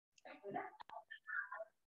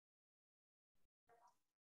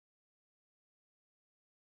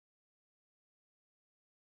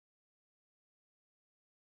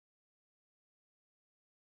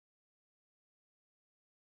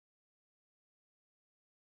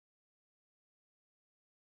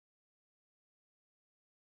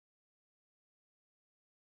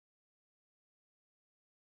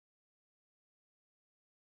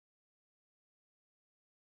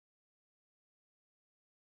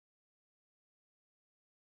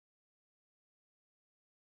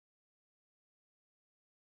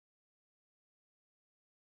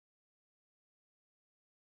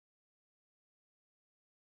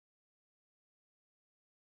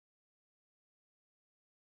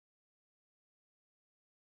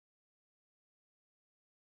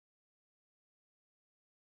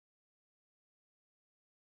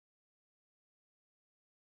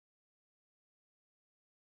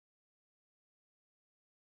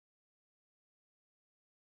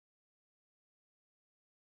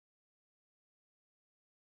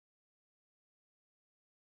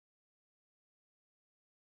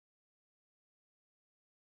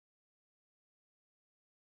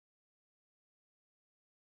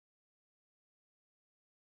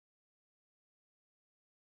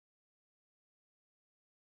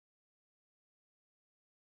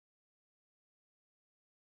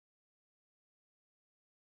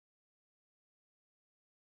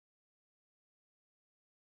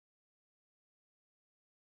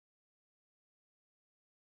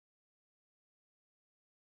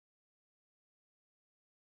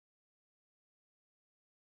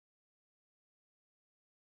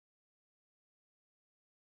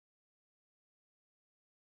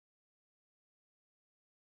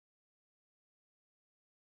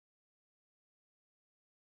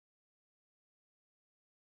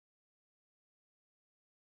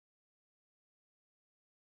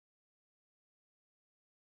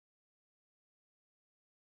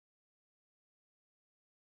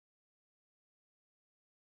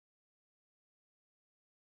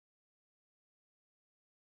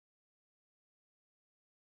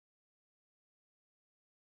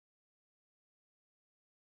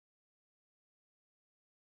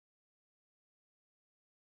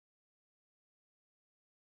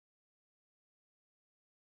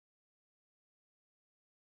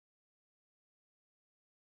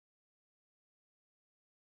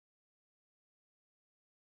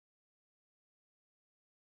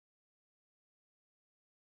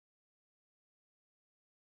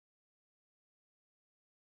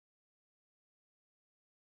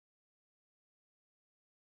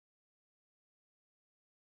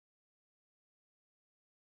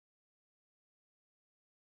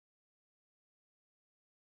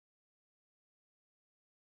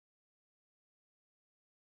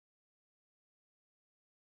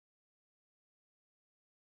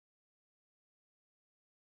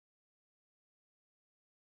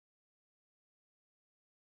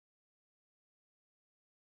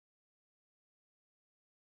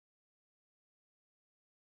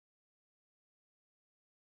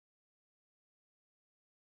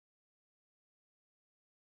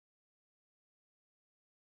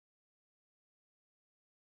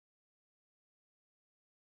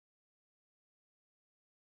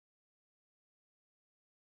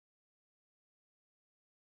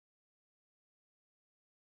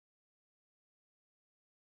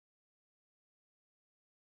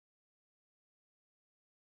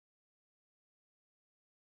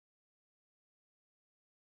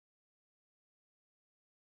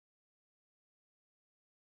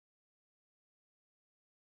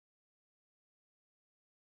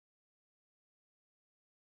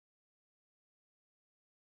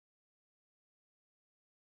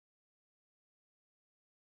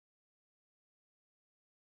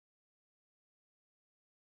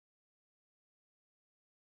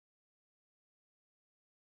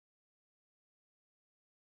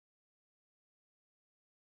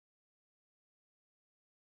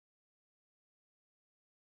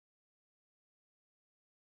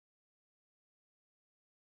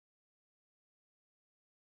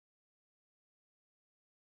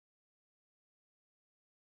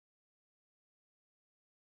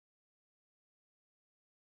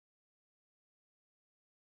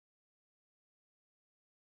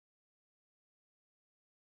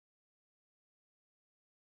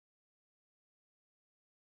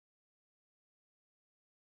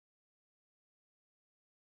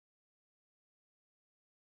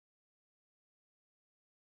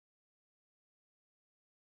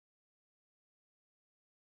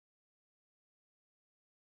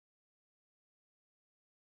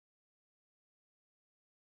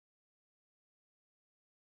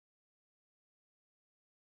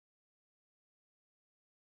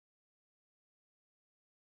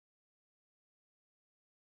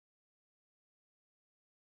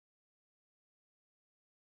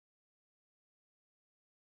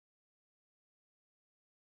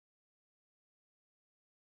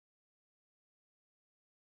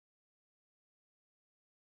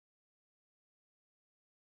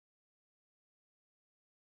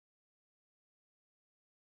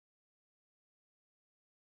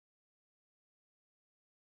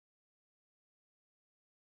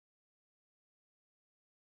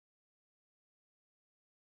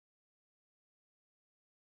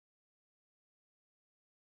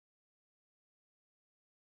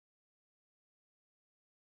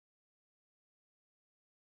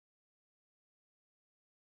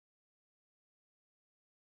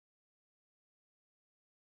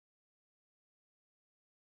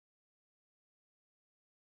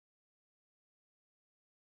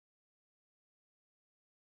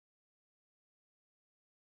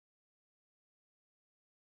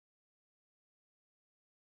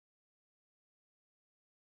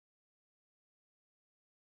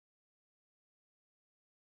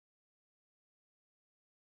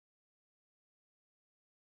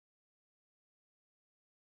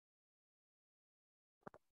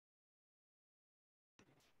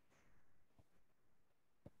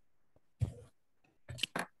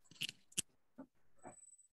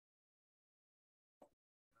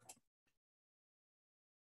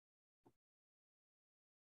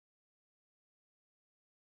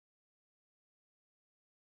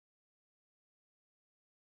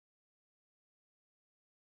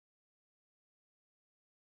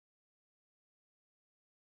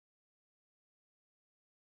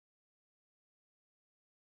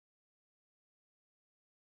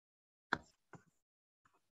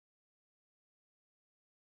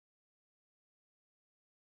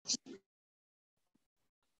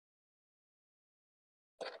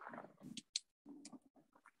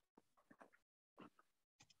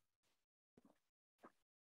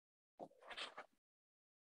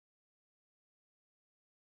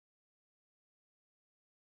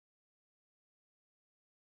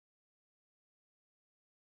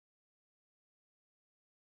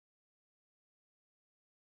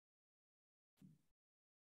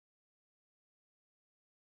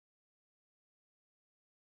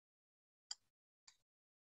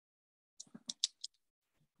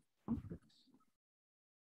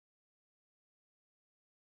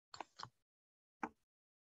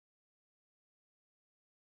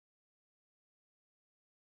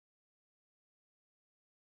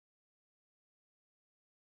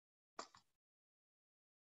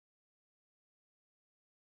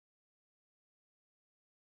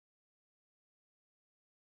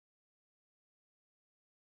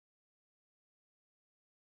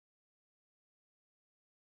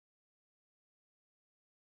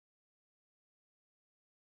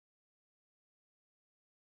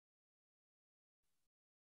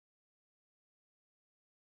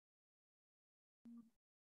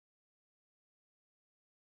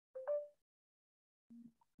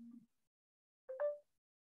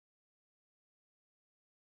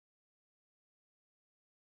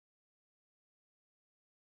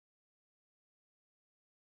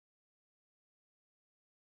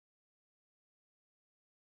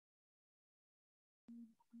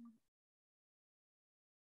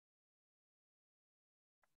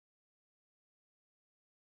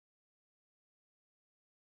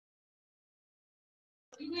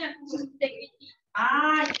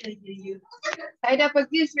Saya dah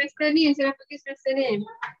pergi semester ni,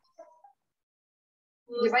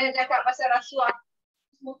 Dia banyak cakap pasal rasuah.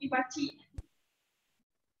 Smoky pakcik.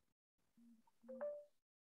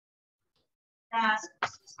 Dah,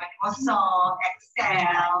 Microsoft,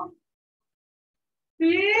 Excel.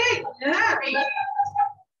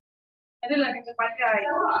 Adalah kita pakai.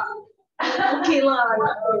 Okey lah.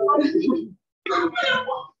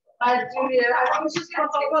 Baju dia, khusus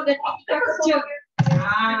protokol dan etika kerja.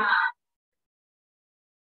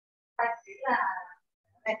 Pastilah.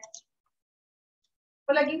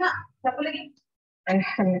 Apa lagi nak? Siapa lagi?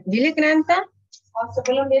 Bila kena hantar? Oh,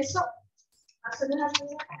 sebelum besok.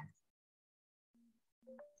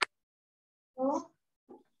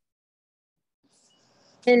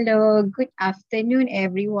 Hello, good afternoon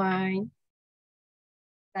everyone.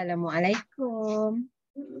 Assalamualaikum.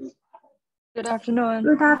 Good afternoon.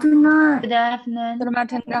 Good afternoon. Good afternoon. Selamat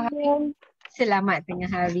tengah hari. Selamat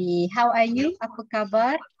tengah hari. How are you? Apa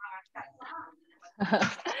khabar?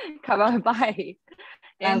 Kabar baik.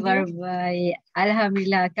 Kabar baik.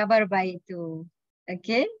 Alhamdulillah, kabar baik tu.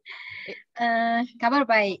 Okay. Kabar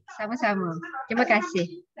baik. Sama-sama. Terima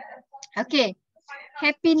kasih. Okay.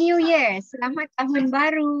 Happy New Year. Selamat Tahun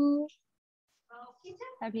Baru.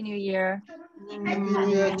 Happy New Year.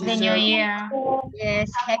 Happy New Year.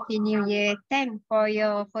 Yes, Happy New Year. Thank for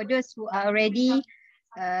those who are already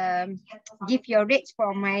give your rates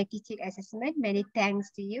for my teaching assessment. Many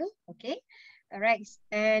thanks to you. Okay. All right.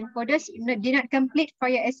 And for those who did not complete for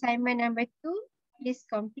your assignment number 2, please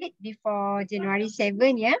complete before January 7.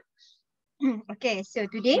 Yeah. Okay. So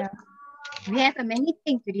today we have many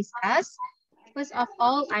things to discuss. First of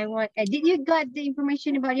all, did you got the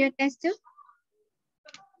information about your test 2?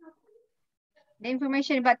 The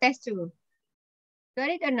information about test 2. Got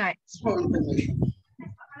it or not?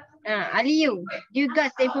 Aliyu, you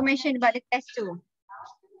got the information about the test 2?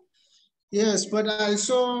 Yes, but I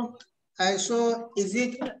saw, is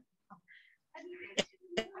it?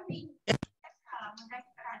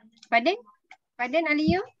 Pardon,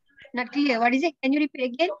 Aliyu? Not clear. What is it? Can you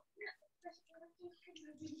repeat again?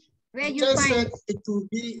 Where you find? Said it will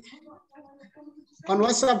be on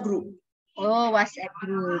WhatsApp group. Oh, WhatsApp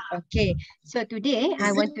group. Okay. So today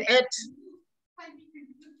I want to add.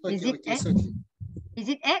 Is it X? Is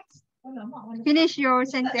it X? Finish your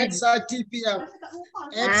sentence. XRTPM.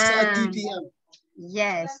 XRTPM.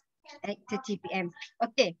 Yes, XRTPM.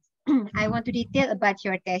 Okay. I want to detail about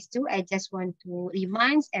your test 2. I just want to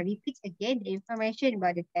remind and repeat again the information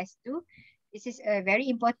about the test 2. This is very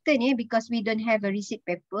important because we don't have a receipt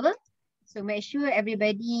paper. So make sure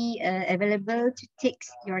everybody available to take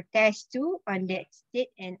your test 2 on that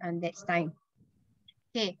date and on that time.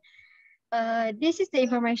 Okay. This is the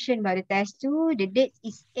information about the test 2. The date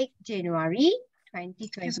is 8 January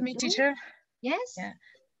 2022. Excuse me, teacher. Yes? Yeah.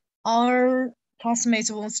 Our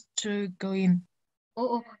classmates wants to go in.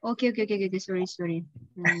 Oh, okay. Sorry.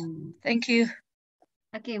 Thank you.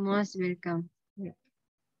 Okay, most welcome.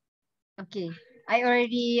 Okay, I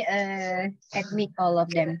already admit all of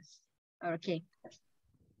them. Okay.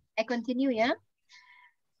 I continue, yeah?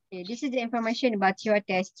 Okay, this is the information about your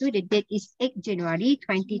test 2. The date is 8 January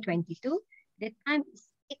 2022. The time is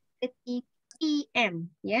 8:30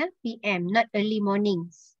 p.m. Yeah, p.m. Not early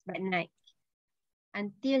mornings, but night.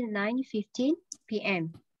 Until 9:15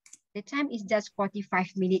 p.m. The time is just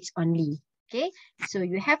 45 minutes only. Okay, so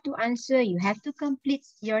you have to answer, you have to complete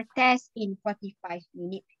your test in 45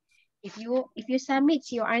 minutes. If you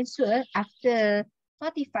submit your answer after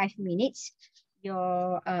 45 minutes,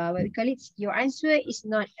 your what we call it, your answer is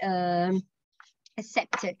not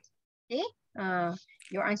accepted. Okay,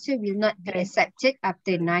 your answer will not be accepted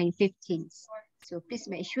after 9:15. So please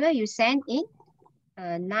make sure you send in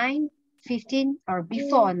 9:15 or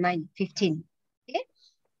before 9:15. Okay.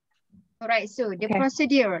 All right. So the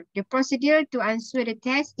procedure to answer the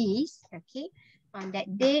test is okay on that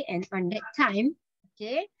day and on that time.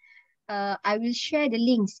 Okay. I will share the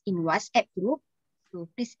links in WhatsApp group. So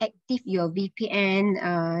please active your VPN,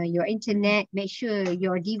 your internet. Make sure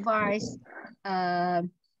your device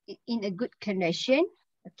in a good condition.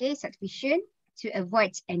 Okay, sufficient to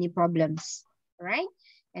avoid any problems. All right.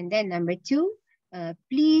 And then number 2,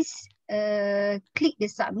 please click the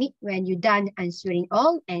submit when you're done answering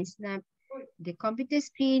all and snap the computer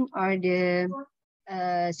screen or the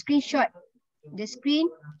screenshot the screen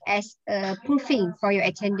as proofing for your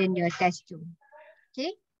attendance your test 2.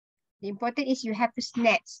 Okay. The important is you have to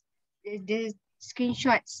snap the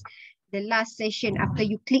screenshots the last session after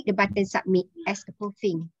you click the button submit as a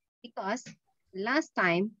proofing, because last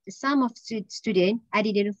time some of student I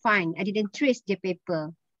didn't trace the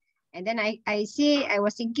paper, and then I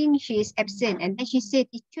was thinking she is absent, and then she said,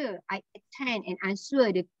 teacher, I attend and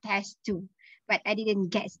answer the test too, but I didn't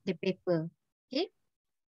get the paper. Okay,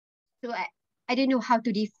 so I don't know how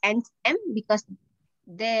to defend them because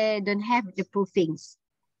they don't have the proofings.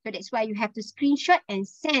 So that's why you have to screenshot and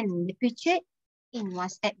send the picture in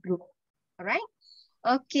WhatsApp group. All right.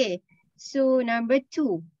 Okay. So number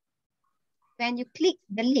 2, when you click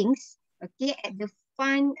the links, okay, at the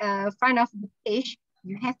front of the page,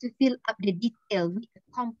 you have to fill up the detail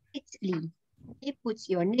completely. Okay, put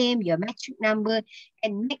your name, your matric number,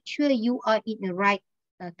 and make sure you are in the right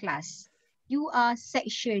class. You are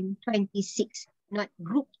section 26, not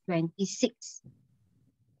group 26.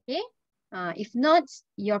 Okay. If not,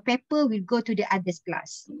 your paper will go to the others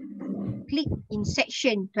class. Click in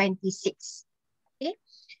section 26. Okay.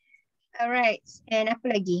 Alright. And apa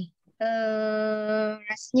lagi?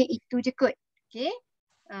 Rasanya itu je kot. Okay.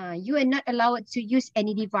 You are not allowed to use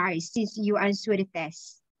any device since you answer the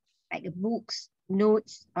test. Like the books,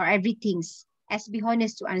 notes, or everything. As be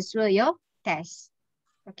honest to answer your test.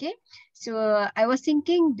 Okay. So I was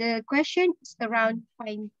thinking the question is around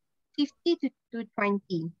 50 to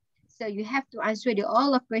 20. So you have to answer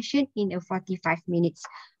all of question in 45 minutes.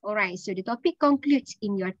 All right. So the topic concludes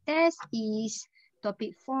in your test is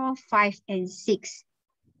topic 4, 5, and 6.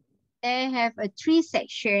 They have a 3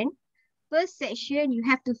 section. First section, you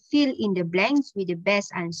have to fill in the blanks with the best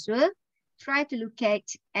answer. Try to look at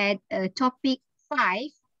topic 5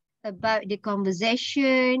 about the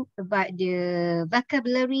conversation, about the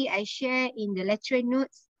vocabulary I share in the lecture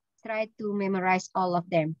notes. Try to memorize all of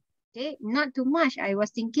them. Okay, not too much. I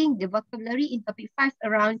was thinking the vocabulary in topic 5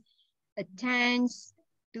 around 10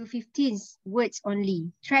 to 15 words only.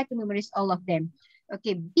 Try to memorize all of them.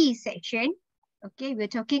 Okay, B section. Okay, we're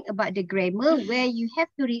talking about the grammar where you have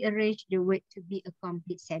to rearrange the word to be a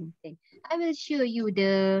complete sentence. I will show you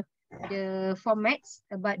the formats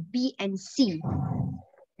about B and C.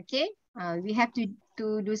 Okay, we have to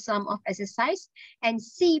do some of exercise, and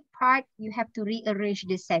C part you have to rearrange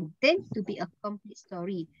the sentence to be a complete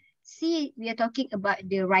story. C, we are talking about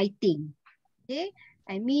the writing. Okay,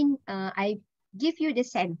 I mean I give you the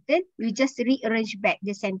sentence, you just rearrange back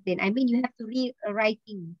the sentence. I mean you have to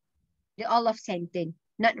rewriting the all of sentence,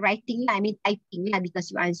 not writing lah, I mean typing lah,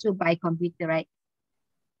 because you answer by computer, right?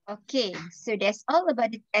 Okay, so that's all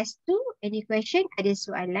about the test 2. Any question? Ada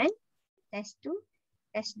soalan? Test 2?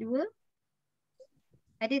 Test 2?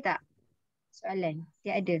 Ada tak soalan?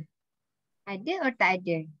 Dia ada. Ada or tak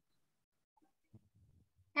ada?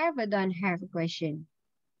 Have or don't have a question?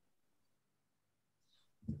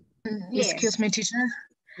 Excuse me, teacher.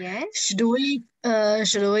 Yes. Should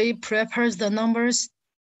we prepare the numbers?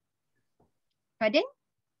 Pardon?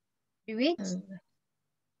 Do it.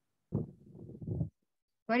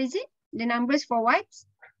 What is it? The numbers for what?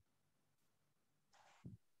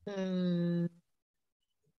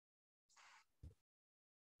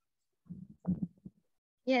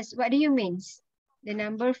 Yes, what do you mean? The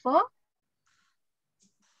number for?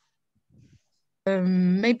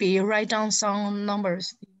 maybe write down some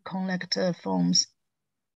numbers, collect forms.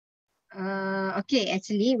 Okay,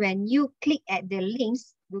 actually, when you click at the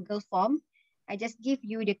links, Google Form, I just give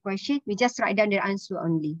you the question. We just write down the answer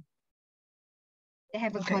only. They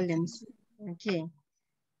have a columns. Okay.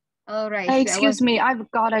 All right. Excuse me, I've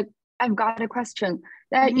got a question.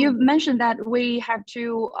 That you mentioned that we have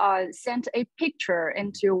to send a picture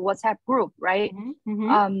into WhatsApp group, right?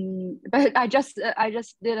 But I just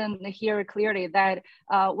didn't hear clearly that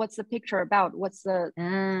what's the picture about? What's the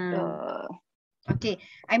Okay,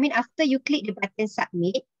 I mean after you click the button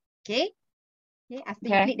submit, okay, after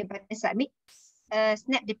you click the button submit,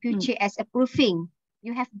 snap the picture as approving.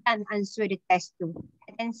 You have done answer the test too,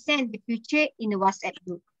 and then send the picture in the WhatsApp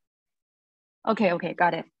group. Okay,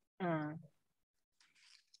 got it.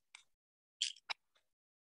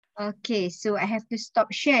 Okay, so I have to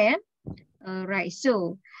stop share. All right,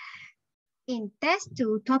 so in test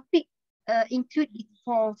 2, topic include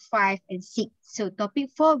 4, 5, and 6. So topic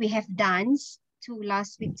 4 we have done 2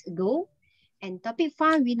 last weeks ago, and topic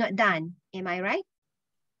 5 we not done. Am I right?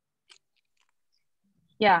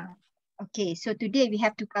 Yeah. Okay, so today we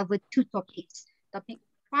have to cover 2 topics, topic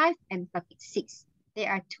 5 and topic 6. There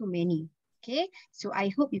are too many. Okay, so I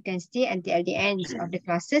hope you can stay until the end of the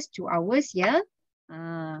classes, 2 hours, yeah?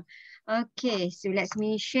 Okay, so let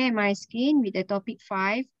me share my screen with the topic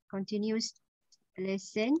 5, continuous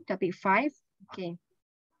lesson, topic 5. Okay.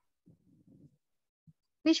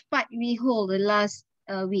 Which part we hold the last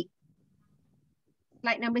week?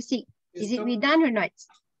 Slide number 6. Is it we done or not?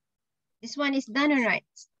 This one is done or not?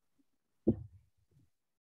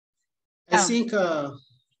 I think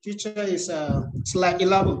teacher is slide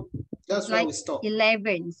 11. That's why we stop.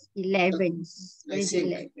 11. I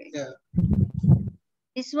think, yeah.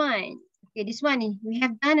 This one. Okay, this one we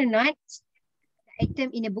have done or not?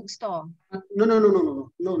 Item in a bookstore.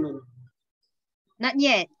 No. Not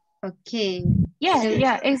yet. Okay.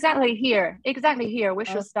 Yeah, exactly here. We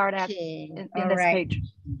should start at in this page.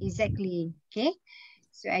 Exactly. Okay.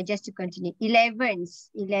 So I just to continue.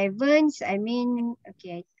 11s. I mean,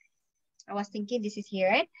 okay. I was thinking this is here,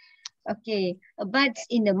 right? Okay. About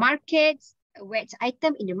in the markets, which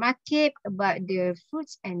item in the market, about the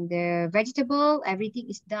fruits and the vegetable, everything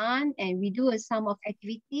is done. And we do a sum of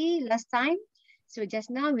activity last time. So just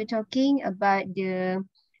now we're talking about the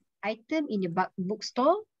item in the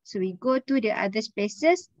bookstore. So we go to the other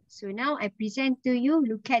spaces. So now I present to you,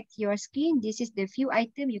 look at your screen. This is the few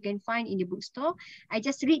items you can find in the bookstore. I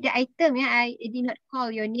just read the item. Yeah, I did not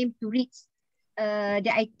call your name to read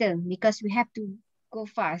the item because we have to go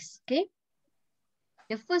fast. Okay.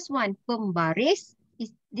 The first one, pembaris.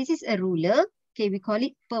 This is a ruler. Okay, we call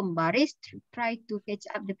it pembaris. Try to catch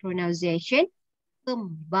up the pronunciation.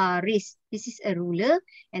 Pembaris. This is a ruler.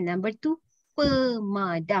 And number 2,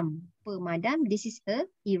 pemadam. Pemadam, this is a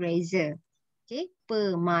eraser. Okay,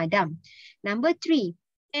 pemadam. Number 3,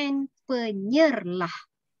 and penyerlah.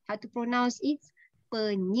 How to pronounce it?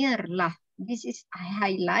 Penyerlah. This is a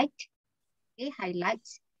highlight. Okay,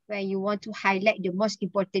 highlights where you want to highlight the most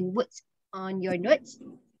important words on your notes.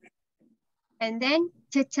 And then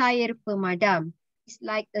cecair pemadam. It's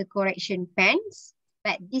like a correction pens,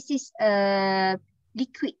 but this is a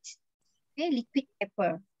liquid. Okay, liquid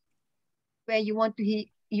paper. Where you want to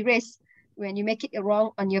erase, when you make it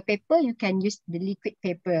wrong on your paper, you can use the liquid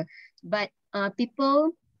paper. But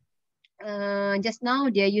people just now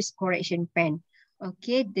they use correction pen.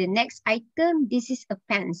 Okay, the next item, this is a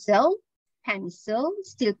pencil. Pencil,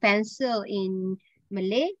 still pencil in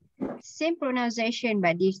Malay. Same pronunciation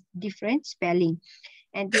but different spelling.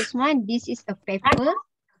 And this one, this is a paper.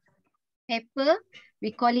 Paper,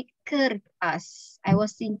 we call it kertas. I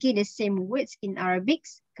was thinking the same words in Arabic,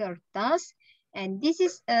 kertas. And this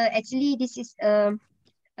is actually, this is a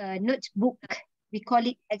notebook. We call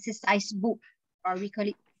it exercise book, or we call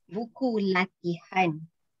it buku latihan.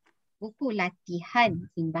 Buku latihan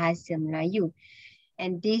in Bahasa Melayu.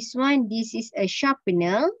 And this one, this is a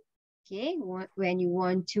sharpener. Okay, when you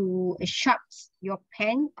want to sharpen your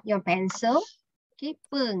pen, your pencil. Okay,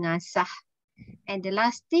 pengasah. And the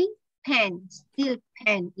last thing, pen, still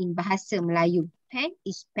pen in Bahasa Melayu. Pen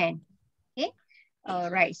is pen. Okay. All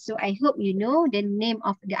right. So I hope you know the name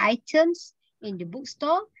of the items in the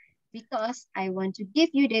bookstore because I want to give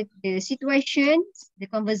you the situation, the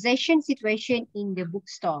conversation situation in the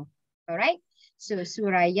bookstore. All right. So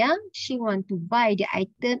Suraya, she want to buy the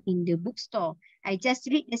item in the bookstore. I just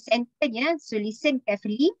read the sentence, yeah. So listen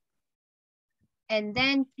carefully. And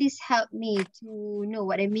then please help me to know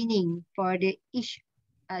what the meaning for the each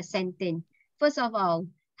sentence. First of all,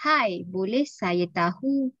 hi, boleh saya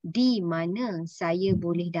tahu di mana saya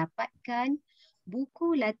boleh dapatkan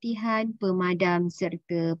buku latihan pemadam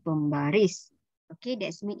serta pembaris. Okay,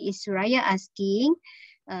 that's mean is Suraya asking,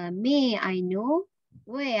 may I know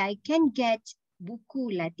where I can get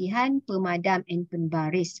buku latihan pemadam and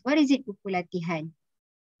pembaris? What is it buku latihan?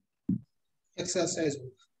 Exercise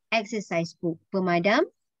book. Exercise book. Pemadam?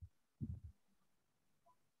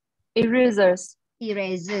 Erasers.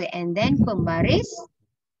 Eraser. And then pembaris?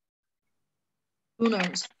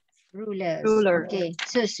 Rulers. Rulers. Ruler. Okay.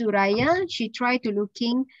 So Suraya, she tried to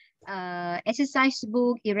looking exercise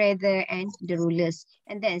book, eraser and the rulers.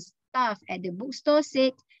 And then staff at the bookstore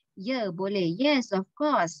said, ya boleh. Yes, of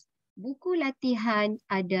course. Buku latihan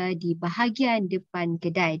ada di bahagian depan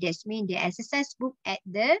kedai. That means the exercise book at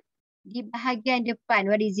di bahagian depan.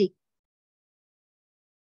 What is it?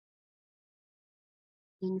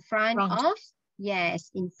 In front of? Yes,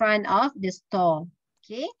 in front of the store.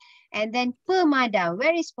 Okay. And then pemadam.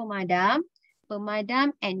 Where is pemadam?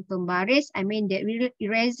 Pemadam and pembaris. I mean the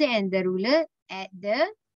eraser and the ruler at the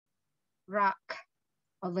rack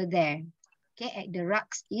over there. Okay, at the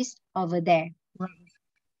racks is over there.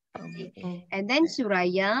 Okay. And then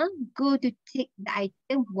Suraya go to take the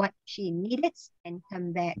item what she needed and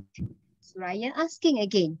come back. Suraya asking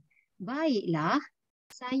again. Baiklah,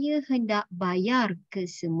 saya hendak bayar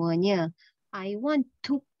kesemuanya. I want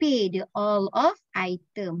to pay the all of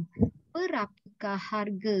item. Berapakah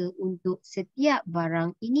harga untuk setiap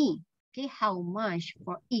barang ini? Okay, how much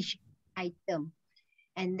for each item?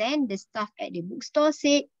 And then the staff at the bookstore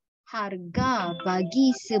said, harga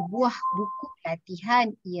bagi sebuah buku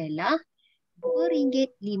latihan ialah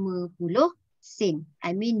RM2.50.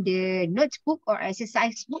 I mean the notebook or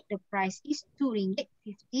exercise book, the price is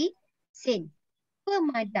RM2.50.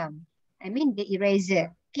 Pemadam, I mean the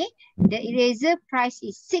eraser. Okay, the eraser price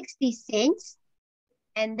is 60 cents.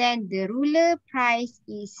 And then the ruler price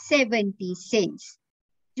is 70 cents.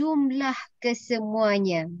 Jumlah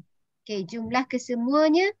kesemuanya. Okay, jumlah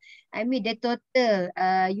kesemuanya, I mean the total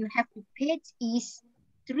you have to pay is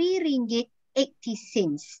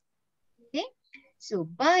RM3.80. Okay, so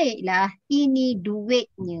baiklah, ini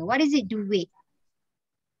duitnya. What is it, duit?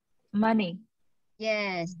 Money.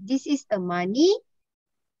 Yes, this is a money.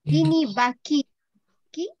 Ini baki.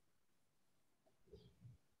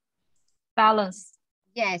 Balance.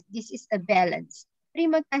 Yes, this is a balance.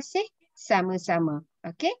 Terima kasih, sama-sama.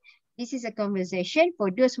 Okay, this is a conversation.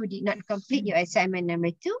 For those who did not complete your assignment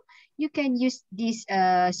number 2, you can use this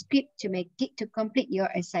script to make it to complete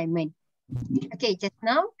your assignment. Okay, just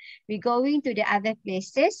now we're going to the other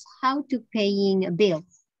places, how to paying a bill.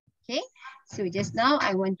 Okay, so just now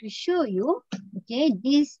I want to show you. Okay,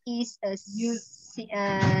 this is a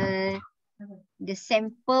the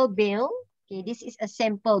sample bill. Okay, this is a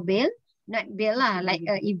sample bill. Not bill lah, like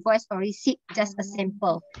an invoice or receipt, just a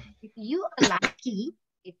sample. If you are lucky,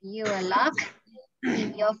 in your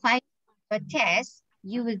final test,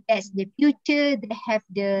 you will get the future. They have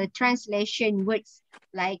the translation words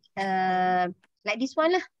like this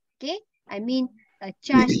one lah. Okay, I mean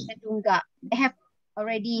charge tertunggak. They have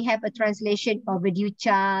already have a translation of overdue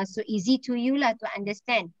charge, so easy to you lah to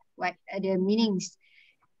understand what are the meanings.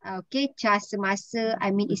 Okay, charge semasa,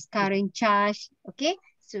 I mean is current charge. Okay.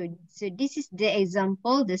 So this is the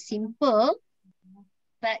example, the simple,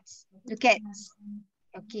 but look at,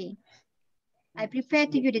 okay. I prepare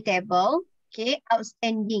to you the table, okay,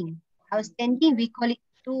 outstanding. Outstanding, we call it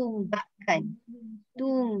tunggakan.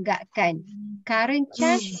 Tunggakan. Current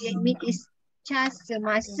charge, it means is charge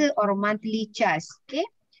semasa or monthly charge, okay.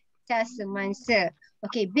 Charge semasa.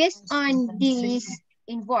 Okay, based on this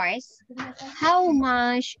invoice, how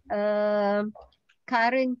much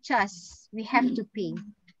current charge we have to pay?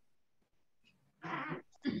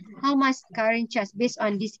 How much current charge based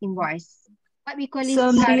on this invoice? What we call it?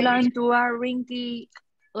 RM92.46.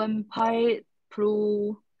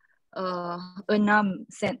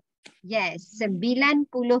 Yes,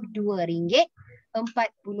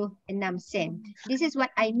 RM92.46. This is what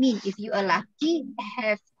I mean. If you are lucky,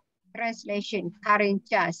 have translation current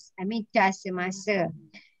charge. I mean charge semasa.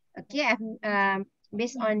 Okay,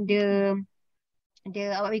 based on the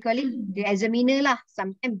what we call it, the examiner lah.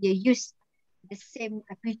 Sometimes they use the same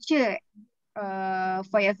picture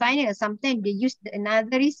for your final. Sometimes they use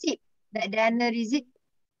another receipt. The other receipt,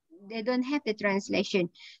 they don't have the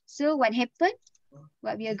translation. So what happened?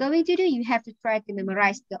 What we are going to do, you have to try to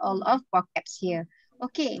memorize all of vocabs here.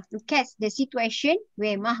 Okay, look at the situation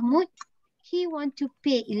where Mahmud, he want to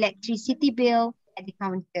pay electricity bill at the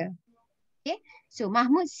counter. Okay, so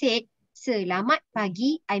Mahmud said, selamat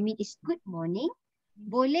pagi, I mean it's good morning.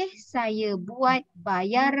 Boleh saya buat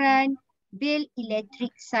bayaran bil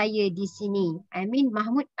elektrik saya di sini? I mean,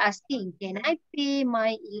 Mahmud asking, can I pay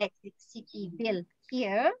my electricity bill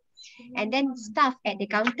here? And then staff at the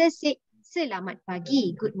counter said, selamat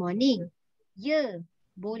pagi, good morning. Ya,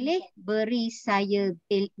 boleh beri saya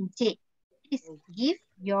bil Encik. Please give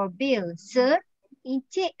your bill, sir.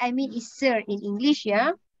 Encik, I mean is sir in English,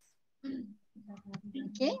 ya.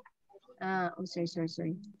 Okay. Oh,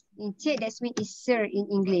 sorry. Encik, that means is sir in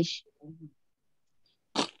English.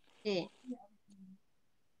 Okay.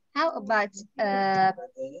 How about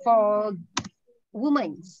for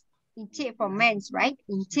women? Encik for men's, right?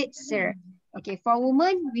 Encik, sir. Okay, for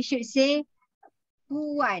women, we should say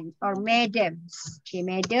puan or madams. Okay,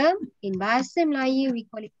 madam. In bahasa Melayu, we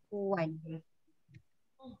call it puan.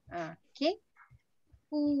 Okay,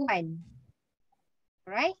 puan.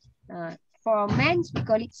 Right? For men, we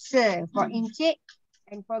call it sir. For encik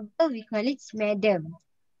and for girl, we call it madam.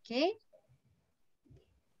 Okay.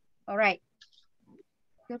 Alright.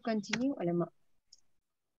 So continue. Alamak.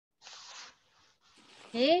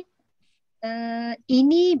 Okay.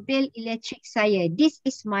 Ini bil elektrik saya. This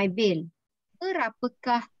is my bill.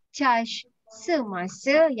 Berapakah charge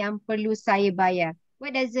semasa yang perlu saya bayar?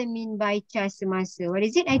 What does it mean by charge semasa? What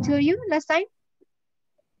is it I told you last time?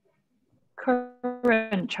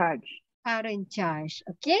 Current charge. Current charge.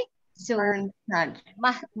 Okay. So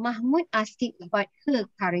Mahmud asking about her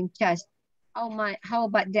current charge. How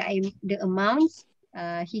about the amounts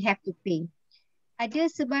he have to pay? Ada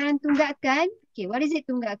sebarang tunggakan? Okay, what is it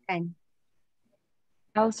tunggakan?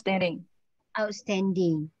 Outstanding.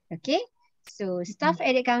 Outstanding. Okay. So staff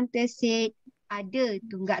at the counter said ada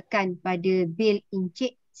tunggakan pada bil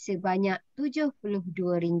Encik sebanyak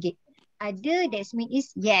RM72. Ada, that means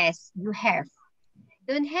is yes, you have.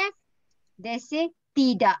 Don't have, they say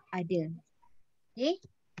tidak ada. Okay.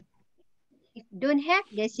 If don't have,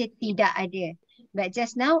 they say tidak ada. But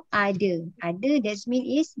just now, ada. Ada, that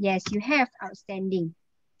means is yes, you have outstanding.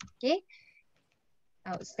 Okay.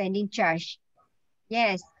 Outstanding charge.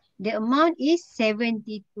 Yes. The amount is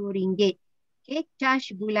RM72. Okay.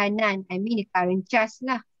 Charge bulanan. I mean the current charge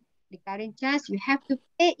lah. The current charge you have to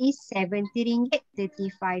pay is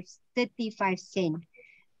RM70.35.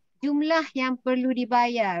 Jumlah yang perlu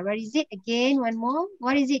dibayar. What is it again? One more.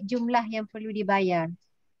 What is it jumlah yang perlu dibayar?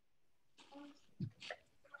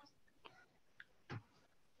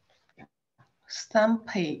 Stamp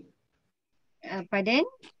pay. Pardon?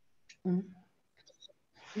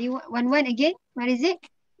 One again. What is it?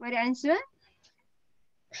 What the answer?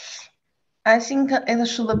 I think it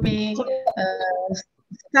should be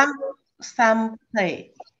stamp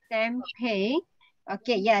pay. Stamp pay.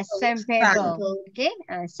 Okay, yes, stamp payable. Okay,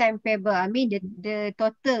 stamp payable. I mean the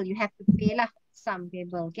total you have to pay lah. Stamp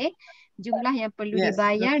payable. Okay. Jumlah yang perlu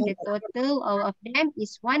dibayar, the total all of them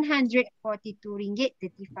is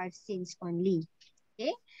RM142.35 only. Okay.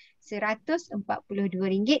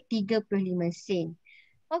 RM142.35.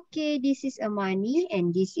 Okay, this is a money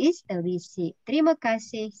and this is a receipt. Terima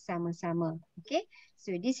kasih sama-sama. Okay,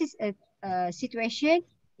 so this is a situation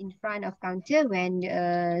in front of counter when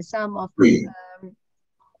some of the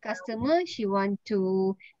customer, she want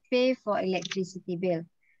to pay for electricity bill.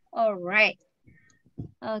 All right.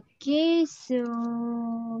 Okay, so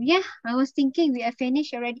yeah, I was thinking we are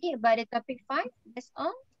finished already about the topic 5. That's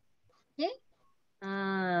all. Okay.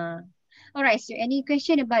 All right, so any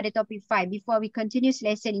question about the topic 5 before we continue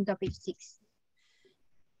lesson in topic 6?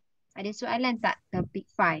 Ada soalan tak topic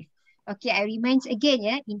 5? Okay, I remind again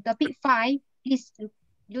ya, in topic 5, please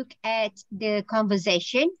look at the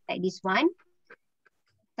conversation like this one.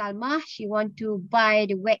 Salma, she want to buy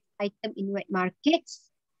the wet item in wet markets.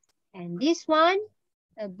 And this one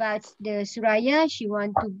about the Suraya, she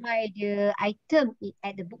want to buy the item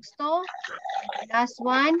at the bookstore. Last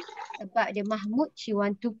one about the Mahmud, she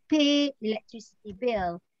want to pay electricity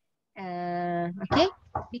bill. Okay,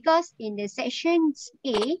 because in the sections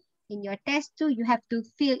A, in your test 2, you have to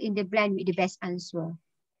fill in the blank with the best answer.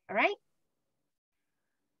 All right?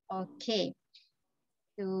 Okay.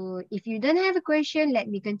 So if you don't have a question, let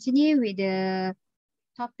me continue with the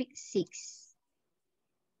topic 6.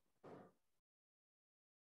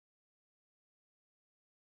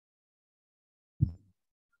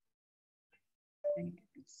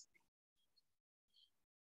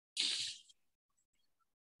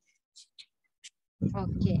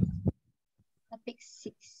 Okay, topic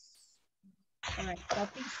 6. All right,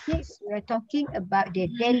 topic 6, we are talking about the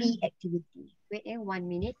daily activity. Wait 1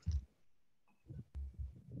 minute.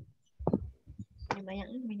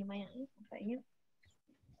 Minum banyak nampaknya.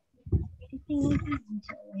 Editing lagi.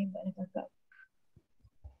 InsyaAllah hebatlah kakak.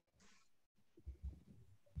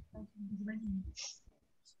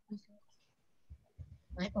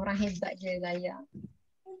 Orang hebat je layak.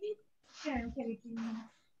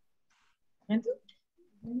 Yang tu?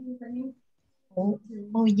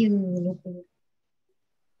 Oh ya, lupa.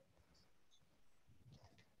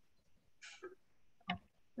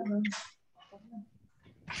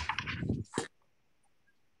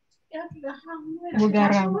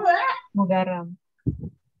 Mugaram. Mugaram.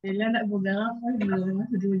 Bila nak mugaram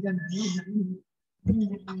masa 2 jam.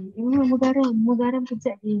 Mugaram. Mugaram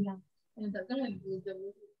kejap dia hilang. Takkan lagi 2 jam.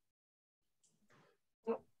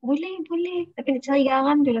 Boleh. Tapi nak cari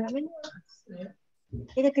garam tu lah kat mana.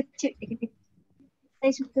 Dia dah kecil.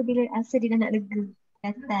 Saya suka bila asa dia dah nak lega.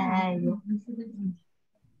 Gatal je.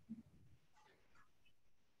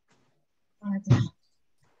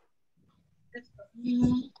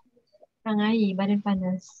 Kurang air, badan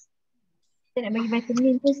panas. Kita nak bagi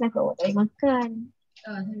vitamin tu sebab awak tak boleh makan.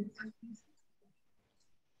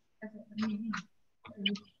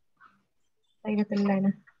 Saya dah telan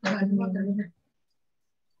lah.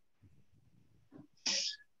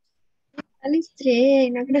 Paling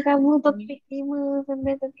straight. Nak kena kamu topik 5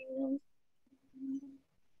 sampai topik 6.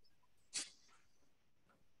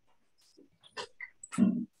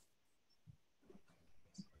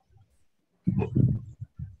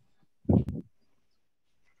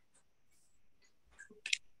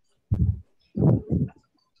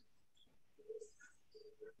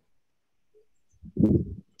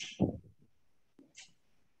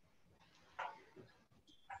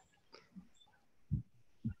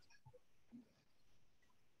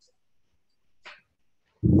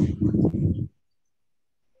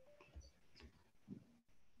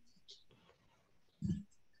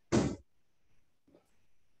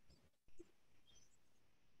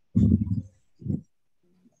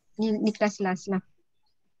 Ni kelas last lah.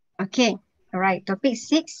 Okay. Alright. Topic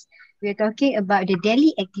 6. We are talking about the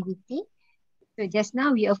daily activity. So just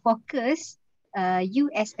now we are focused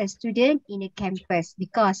you as a student in a campus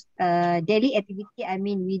because daily activity, I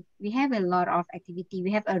mean we have a lot of activity.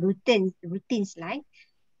 We have a routines like.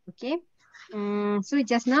 Okay. So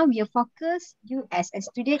just now we are focused you as a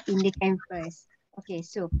student in the campus. Okay.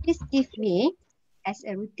 So please give me as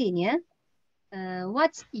a routine, yeah.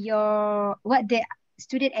 What the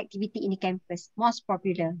student activity in the campus most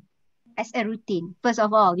popular as a routine? First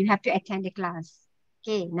of all, you have to attend the class.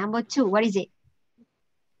 Okay, number 2, what is it?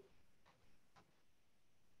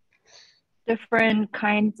 Different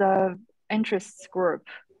kinds of interest group.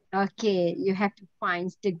 Okay, you have to find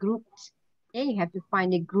the groups. Okay, you have to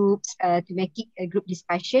find the groups to make it a group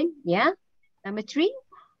discussion. Yeah. Number 3,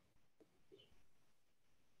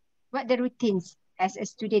 what the routines as a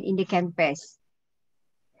student in the campus?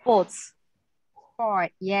 Sports.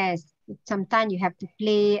 Sport, yes. Sometimes you have to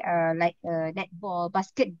play like netball,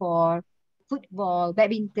 basketball, football,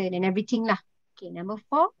 badminton and everything lah. Okay, number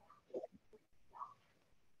 4.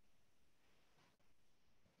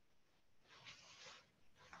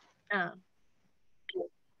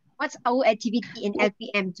 What's our activity in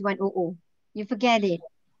LPM 2100? You forget it.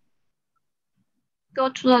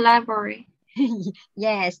 Go to the library.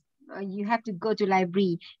 Yes, you have to go to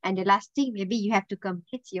library. And the last thing, maybe you have to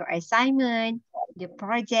complete your assignment, the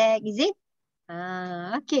project, is it?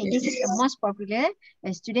 Okay, this is the most popular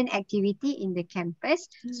student activity in the campus.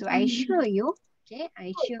 So I show you,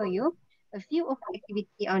 a few of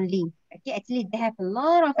activity only. Okay, actually they have a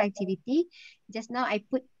lot of activity. Just now I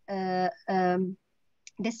put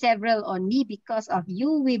the several only because of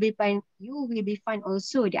you will be find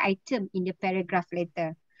also the item in the paragraph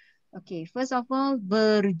later. Okay, first of all,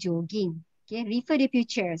 berjogging. Okay, refer the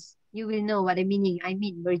pictures. You will know what I mean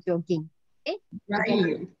berjogging. Okay?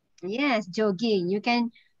 Right. Yes, jogging. You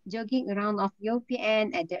can jogging around of your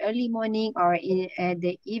PN at the early morning or at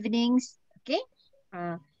the evenings. Okay.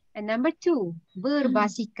 And number 2,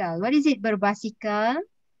 berbasikal. What is it, berbasikal?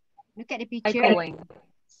 Look at the picture.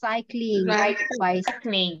 Cycling. Right.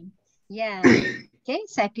 Cycling. Yeah. Okay,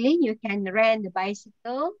 cycling. You can rent the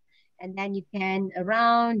bicycle. And then you can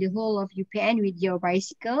around the whole of UPN with your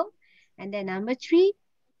bicycle. And then number 3,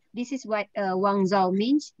 this is what Wang Zhao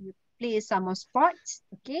means. You play some more sports.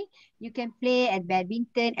 Okay, you can play at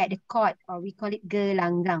badminton at the court, or we call it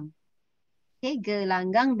gelanggang. Okay,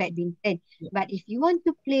 gelanggang badminton. But if you want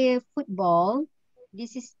to play football,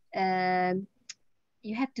 this is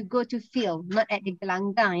you have to go to field, not at the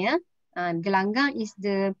gelanggang. Yeah, gelanggang is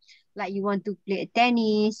the like you want to play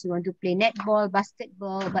tennis, you want to play netball,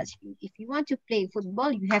 basketball. But if you want to play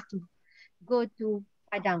football, you have to go to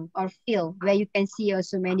padang or field where you can see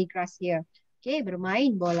also many grass here. Okay,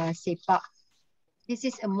 bermain bola sepak. This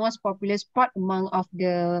is a most popular sport among of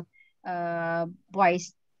the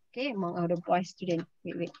boys. Okay, among of the boys students.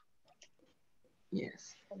 Wait.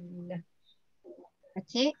 Yes.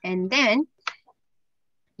 Okay, and then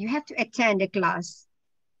you have to attend the class.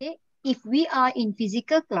 Okay, if we are in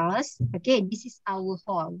physical class, okay, this is our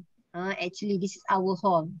hall. Actually, this is our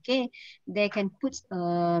hall. Okay, they can put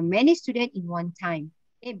many students in one time.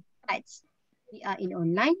 Okay, but we are in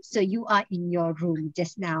online, so you are in your room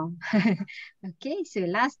just now. Okay, so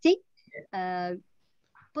last thing,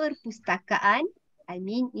 perpustakaan, I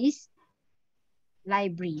mean is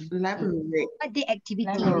library. Library. What the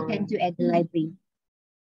activity Library. we can do at the library?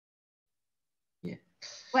 Yeah.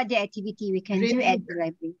 What the activity we can do at the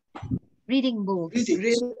library? Reading books.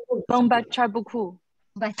 Reading. Membaca buku.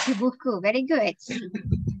 Baca buku. Very good.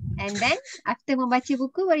 And then after membaca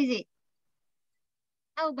buku, what is it?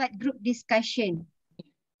 How about group discussion?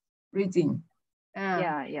 Reading.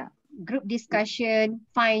 Yeah. Group discussion,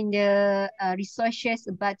 find the resources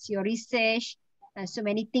about your research. So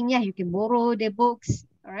many things, yeah, you can borrow the books.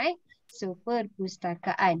 All right. So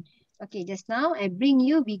perpustakaan. Okay, just now I bring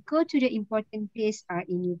you, we go to the important place are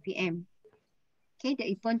in UPM. Okay, the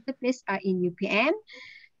important place are in UPM.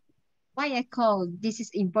 Why I call this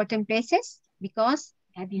is important places? Because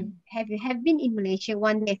have you been in Malaysia?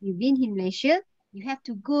 One day, if you've been in Malaysia, you have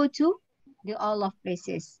to go to the all of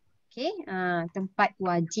places. Okay, tempat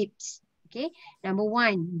wajib. Okay, number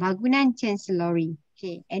one, bangunan chancellery.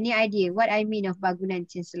 Okay, any idea what I mean of bangunan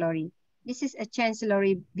chancellery? This is a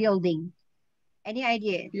chancellery building. Any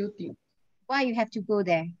idea? Building. Why you have to go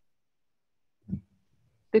there?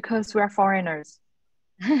 Because we're foreigners.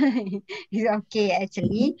 It's okay,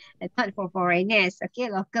 actually. It's not for foreigners. Okay,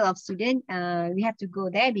 local of student, we have to go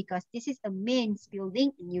there because this is the main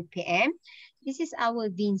building in UPM. This is our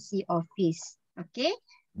VNC office. Okay,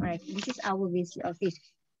 all right. This is our VNC office.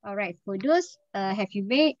 All right. For those,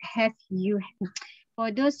 for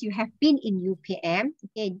those you have been in UPM.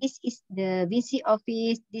 Okay, this is the VNC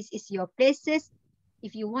office. This is your places.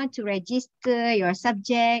 If you want to register your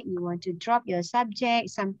subject, you want to drop your subject,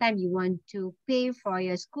 sometimes you want to pay for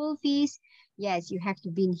your school fees, yes, you have to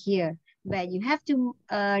be in here. But you have to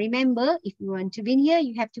remember, if you want to be in here,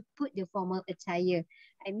 you have to put the formal attire.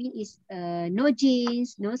 I mean, it's no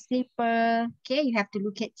jeans, no slipper. Okay, you have to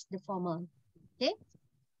look at the formal. Okay,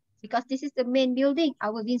 because this is the main building,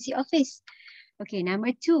 our VNC office. Okay,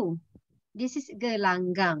 number two, this is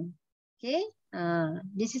gelanggang. Okay,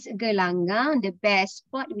 this is gelanggang, the best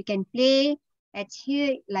sport we can play at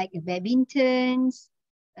here, like badmintons,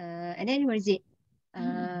 and then what is it?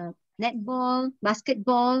 Netball,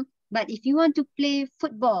 basketball. But if you want to play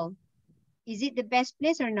football, is it the best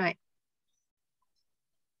place or not?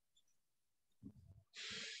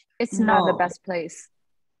 It's not the best place.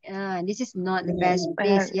 This is not the best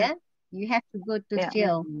place, yeah? You have to go to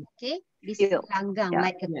field, okay? This is langgang,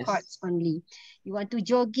 like a courts only. You want to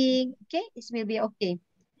jogging, okay? This will be okay.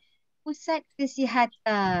 Pusat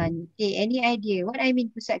kesihatan. Okay, any idea what I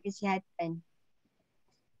mean pusat kesihatan?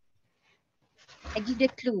 I give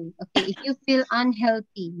the clue. Okay, if you feel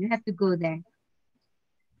unhealthy, you have to go there.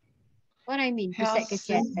 What I mean pusat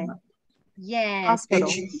kesihatan? Yes.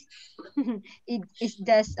 Hospital. It is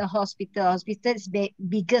just a hospital. Hospital is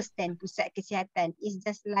biggest than pusat kesihatan. It's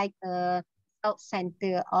just like a health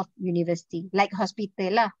center of university, like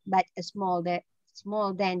hospital lah, but a small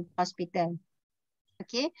than hospital.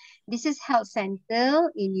 Okay, this is health center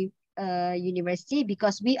in university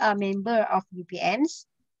because we are member of UPMs.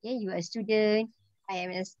 Okay, you are a student, I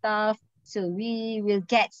am a staff, so we will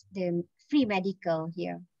get the free medical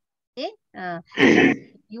here. Okay,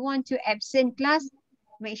 if you want to absent class,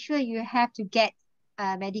 make sure you have to get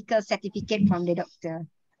a medical certificate from the doctor.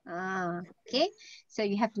 Okay, so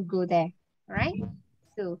you have to go there. All right.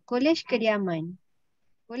 So Kolej Kediaman.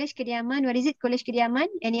 Kolej Kediaman, what is it? Kolej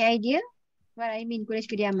Kediaman? Any idea what I mean Kolej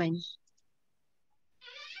Kediaman?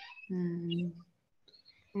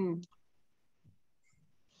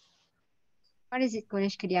 What is it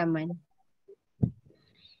Kolej Kediaman?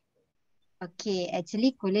 Okay,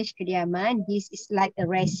 actually Kolej Kediaman, this is like a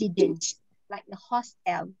residence, like a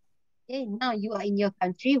hostel. Okay, now you are in your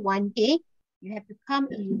country, one day you have to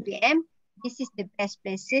come in UPM. This is the best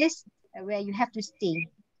places where you have to stay.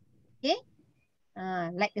 Okay,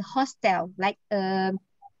 like a hostel, like a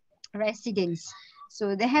residence.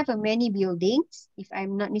 So they have many buildings, if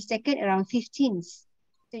I'm not mistaken, around 15.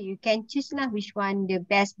 So you can choose lah which one the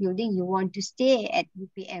best building you want to stay at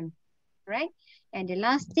UPM. Right? And the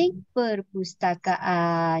last thing,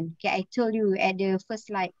 perpustakaan. Okay, I told you at the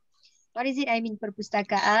first slide. What is it I mean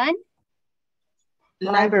perpustakaan?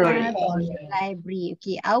 Library. Library.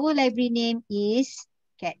 Okay, our library name is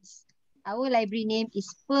Cats. Our library name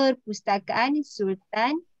is Perpustakaan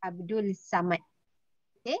Sultan Abdul Samad.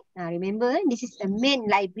 Okay, now remember this is the main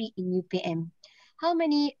library in UPM. How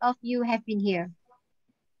many of you have been here?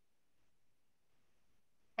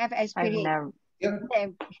 Have I've experience. never. Yeah,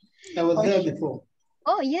 I was there before.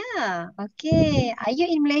 Oh, yeah. Okay. Are you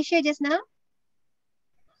in Malaysia just now?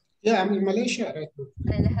 Yeah, I'm in Malaysia right now.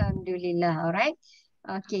 Alhamdulillah. All right.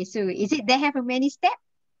 Okay. So is it they have a many step,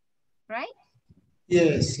 right?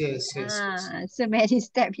 Yes. So many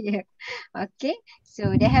step here. Okay.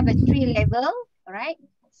 So they have a 3 level. All right.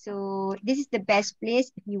 So this is the best place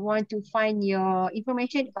if you want to find your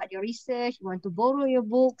information about your research, you want to borrow your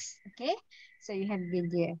books. Okay. So you have been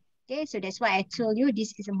there. Okay. So that's why I told you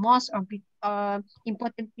this is the most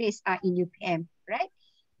important place in UPM. Right.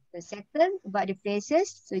 So second, about the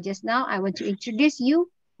places. So just now I want to introduce you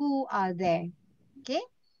who are there. Okay.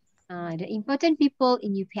 The important people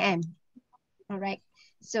in UPM. All right.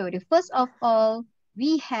 So the first of all,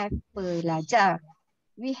 we have pelajar.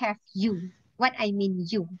 We have you. What I mean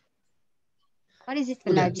you. What is it,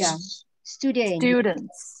 pelajar? Student.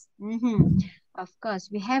 Students. Of course,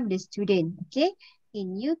 we have the student. Okay.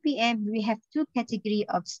 In UPM, we have 2 categories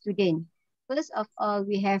of student. First of all,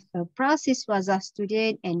 we have a pra-siswaza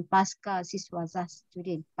student and pasca-siswaza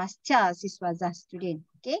student. Pasca-siswaza student.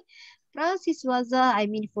 Okay. Pra-siswaza, I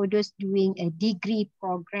mean for those doing a degree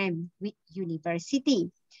program with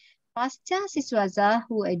university. Pasca-siswaza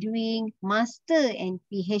who are doing master and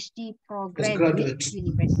PhD program with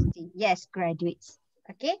university. Yes, graduates.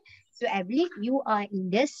 Okay. So I believe you are in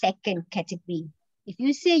the second category. If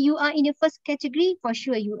you say you are in the first category, for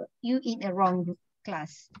sure you in a wrong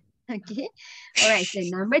class. Okay. All right. So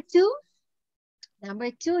number two,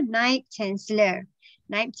 Naib Chancellor.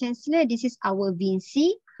 Naib Chancellor, this is our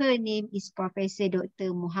VC. Her name is Professor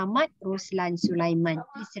Dr. Muhammad Roslan Sulaiman.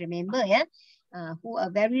 Please remember, yeah, who are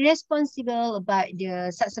very responsible about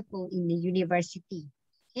the successful in the university.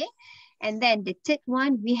 Okay. And then the third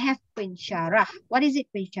one, we have pensyarah. What is it,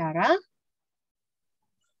 pensyarah?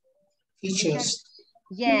 Teachers.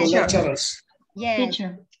 Yes. Lecturers. Yes.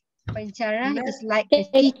 Pensyarah is like a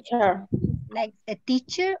teacher. Like a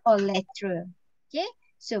teacher or lecturer. Okay.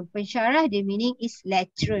 So pensyarah, the meaning is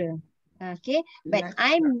lecturer. Okay. But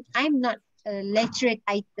I'm not a lecturer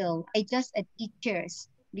title. I just a teachers.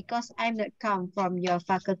 Because I'm not come from your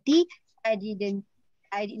faculty. I did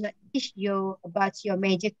not teach you about your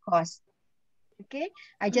major course. Okay,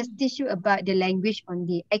 I just teach you about the language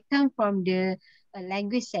only. I come from the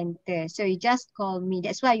language center. So you just call me.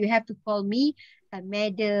 That's why you have to call me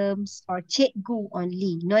madams or cikgu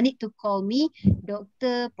only. No need to call me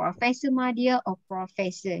Dr. Professor Madia or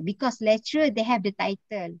Professor. Because lecturer, they have the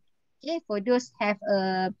title. Okay, for those have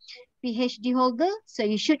a PhD holder, so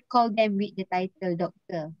you should call them with the title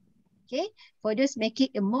Doctor. Okay, for those making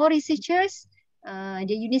more researchers,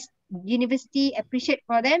 the university appreciate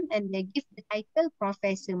for them and they give the title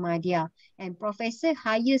Professor Madya, and Professor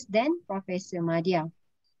higher than Professor Madya.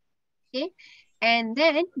 Okay, and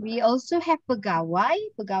then we also have pegawai.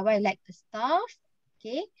 Pegawai like the staff.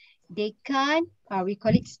 Okay, dekan, we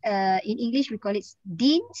call it in English we call it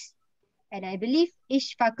deans, and I believe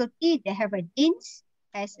each faculty they have a deans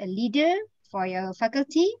as a leader for your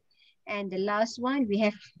faculty. And the last one, we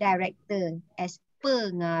have director as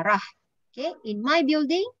pengarah. Okay, in my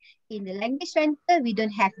building, in the language center, we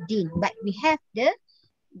don't have dean, but we have the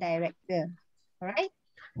director. All right.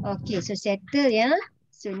 Okay, so settle, yeah.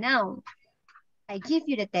 So now, I give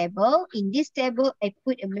you the table. In this table, I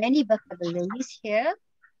put many vocabularies here.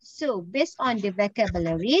 So based on the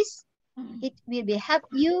vocabularies, it will be help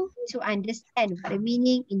you to understand the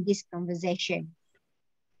meaning in this conversation.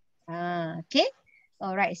 Okay.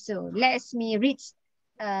 All right, so let's me read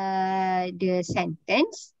the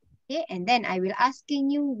sentence. Okay, and then I will asking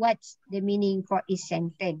you what's the meaning for each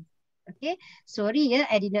sentence. Okay, sorry,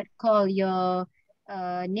 I did not call your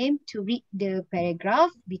name to read the paragraph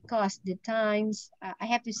because the times I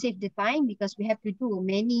have to save the time because we have to do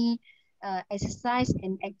many exercise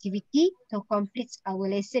and activity to complete our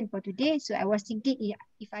lesson for today. So I was thinking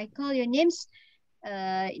if I call your names,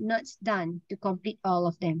 not done to complete all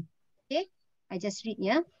of them. Okay, I just read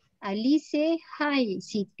ya. Ali say, "Hai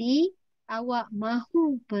Siti, awak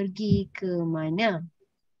mahu pergi ke mana?"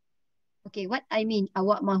 Okay, what I mean,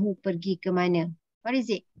 awak mahu pergi ke mana? What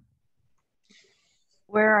is it?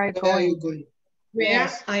 Where are you going?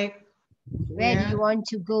 Yes. Where do you want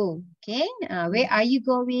to go? Okay, where are you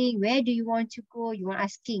going? Where do you want to go? You are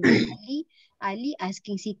asking Ali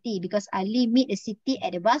asking Siti because Ali meet a Siti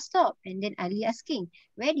at the bus stop, and then Ali asking,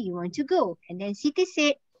 where do you want to go? And then Siti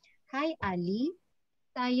said, "Hai Ali,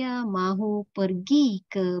 saya mahu pergi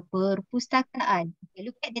ke perpustakaan." Okay,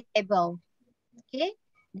 look at the table. Okay,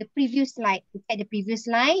 the previous slide. Look at the previous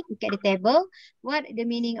slide. Look at the table. What the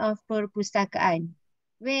meaning of perpustakaan?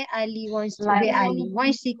 Where Ali wants to, where Ali,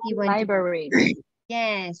 why Siti wants library. to go?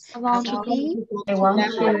 Yes. I want to Siti? I want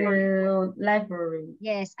to library.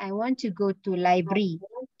 Yes, I want to go to library.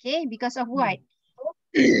 Okay, because of what?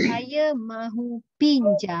 Saya mahu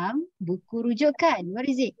pinjam buku rujukan. What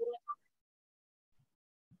is it?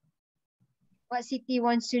 What Siti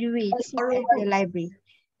wants to do it at the library?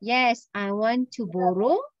 Yes, I want to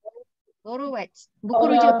borrow. Borrow what?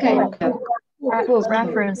 Buku rujukan.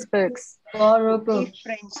 Reference books. Borrow book.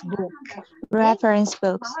 Reference book. Reference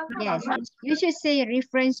books. Yes, you should say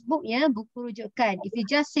reference book, ya, buku rujukan. If you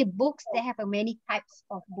just say books, they have a many types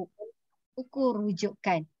of book. Buku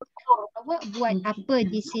rujukan. Awak buat apa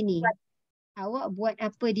di sini? Awak buat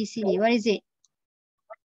apa di sini? What is it?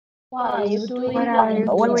 What are you doing?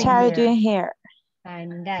 What are you doing here?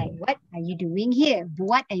 Pandai. What are you doing here?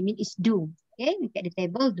 Buat, I mean, is do. Okay, look at the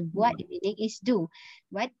table. The buat, the meaning is do.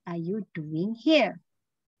 What are you doing here?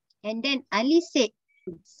 And then Ali said,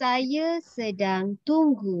 saya sedang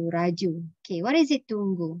tunggu Raju. Okay, what is it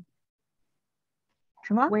tunggu?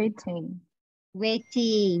 Waiting.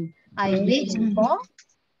 Waiting. I waiting for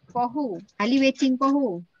who? Ali waiting for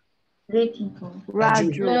who? Waiting for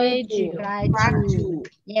Raju. Raju.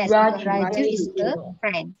 Yes, because Raju is a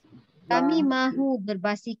friend. Kami mahu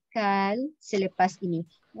berbasikal selepas ini.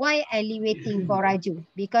 Why Ali waiting for Raju?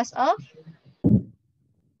 Because of?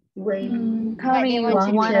 Kami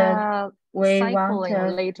wanna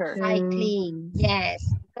cycling later. Cycling. Yes,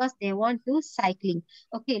 because they want to cycling.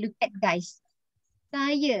 Okay, look at guys.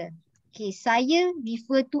 Saya. Okay, saya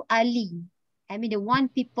refer to Ali. I mean the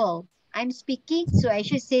one people. I'm speaking, so I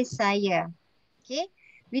should say saya. Okay,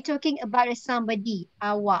 we're talking about somebody.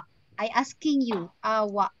 Awak. I asking you.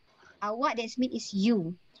 Awak. Awak, that means is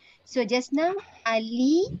you. So just now,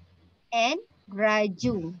 Ali and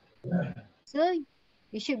Raju. So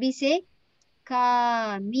you should be say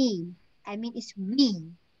kami. I mean it's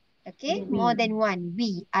we. Okay, more than one.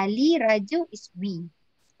 We. Ali, Raju is we.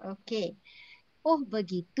 Okay. Oh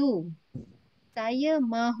begitu. Saya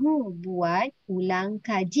mahu buat ulang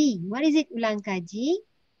kaji. What is it ulang kaji?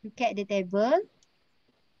 Look at the table.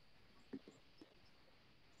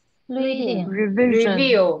 Reading. Revision.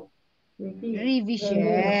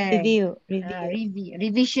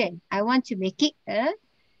 Revision. I want to make it a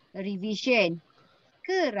revision.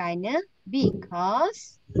 Kerana,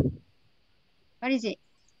 because, what is it?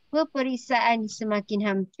 Peperiksaan semakin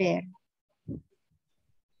hampir.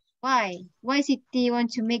 Why? Why Siti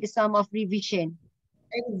want to make some of revision?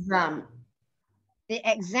 exam. The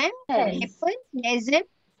exam? Yes. What happened? The exam?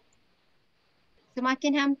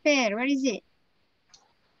 Semakin hampir. What is it?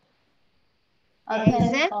 The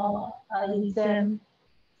exam?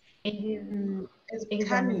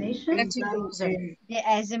 Examination. The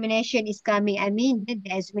examination is coming. I mean, the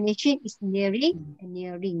examination is nearing,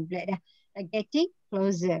 getting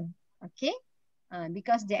closer. Okay?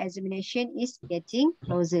 Because the examination is getting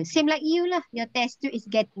closer. Same like you lah. Your test too is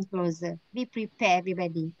getting closer. Be prepared,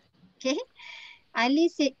 everybody. Okay?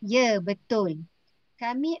 Ali said, ya, betul.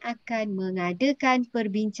 Kami akan mengadakan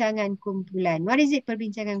perbincangan kumpulan. What is it,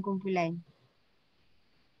 perbincangan kumpulan?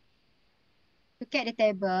 Look at the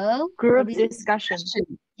table. Group discussion.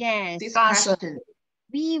 Yes. Discussion.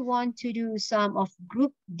 We want to do some of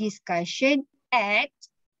group discussion at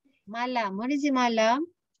malam. What is it, malam?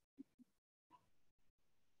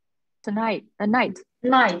 Night.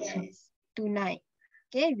 Yes, tonight.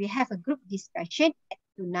 Okay, we have a group discussion at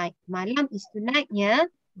tonight. Malam is tonight, ya.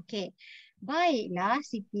 Okay. Baiklah,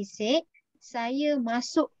 Siti said, saya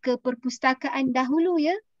masuk ke perpustakaan dahulu,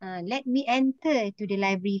 ya. Let me enter to the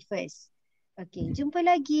library first. Okay, jumpa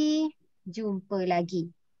lagi.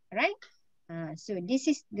 Alright? So this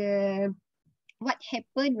is the what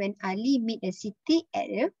happened when Ali meet a Siti at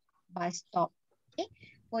a bus stop. Okay.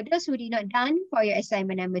 For those who did not done for your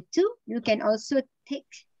assignment number 2, you can also take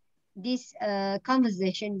this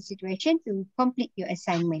conversation situation to complete your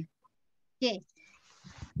assignment. Okay.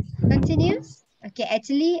 Continues. Okay,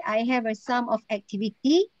 actually, I have a sum of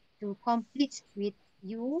activity to complete with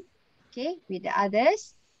you, okay, with the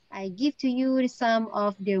others. I give to you some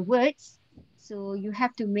of the words, so you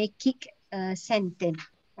have to make it a sentence,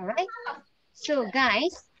 all right? So,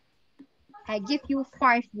 guys, I give you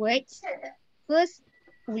 5 words. First,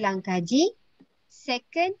 ulang kaji.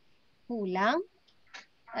 Second, pulang.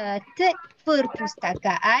 Third,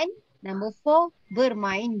 perpustakaan. Number 4,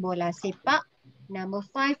 bermain bola sepak. Number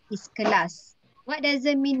 5 is kelas. What does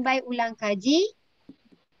it mean by ulang kaji?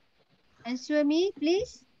 Answer me,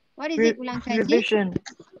 please. What is it ulang kaji?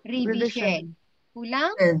 Revision.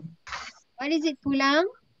 Pulang? What is it pulang?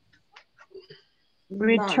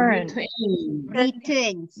 Returns.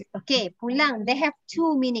 Okay, pulang. They have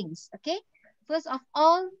 2 meanings. Okay. First of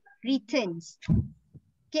all, returns.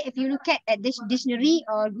 Okay, if you look at this dictionary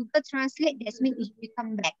or Google Translate, that means it will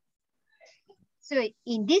come back. So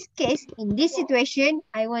in this case, in this situation,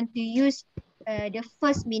 I want to use the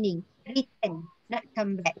first meaning, return, not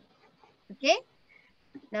come back. Okay.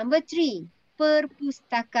 Number 3,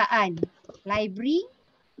 perpustakaan, library.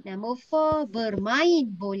 Number 4,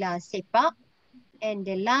 bermain bola sepak. And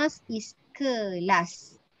the last is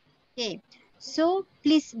kelas. Okay. So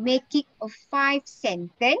please make it a 5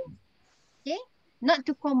 sentence. Okay. Not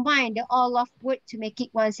to combine the all of word to make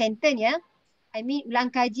it one sentence, yeah. I mean,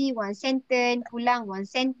 ulang kaji one sentence, pulang one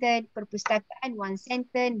sentence, perpustakaan one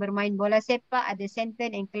sentence, bermain bola sepak ada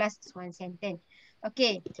sentence, and kelas is one sentence.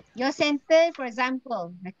 Okay, your sentence, for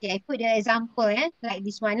example, okay, I put the example, like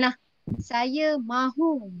this one lah. Saya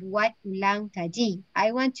mahu buat ulang kaji.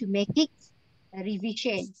 I want to make it a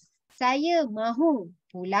revision. Saya mahu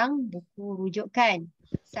pulang buku rujukan.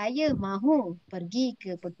 Saya mahu pergi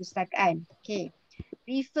ke perpustakaan. Okay,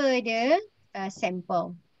 refer the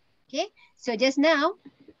sample. Okay, so just now,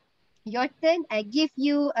 your turn. I give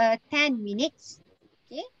you 10 minutes.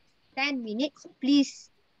 Okay, 10 minutes.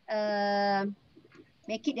 Please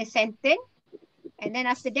make it a sentence. And then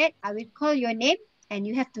after that, I will call your name and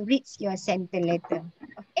you have to read your sentence later.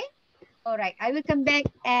 Okay, all right. I will come back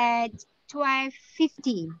at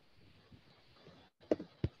 12:50.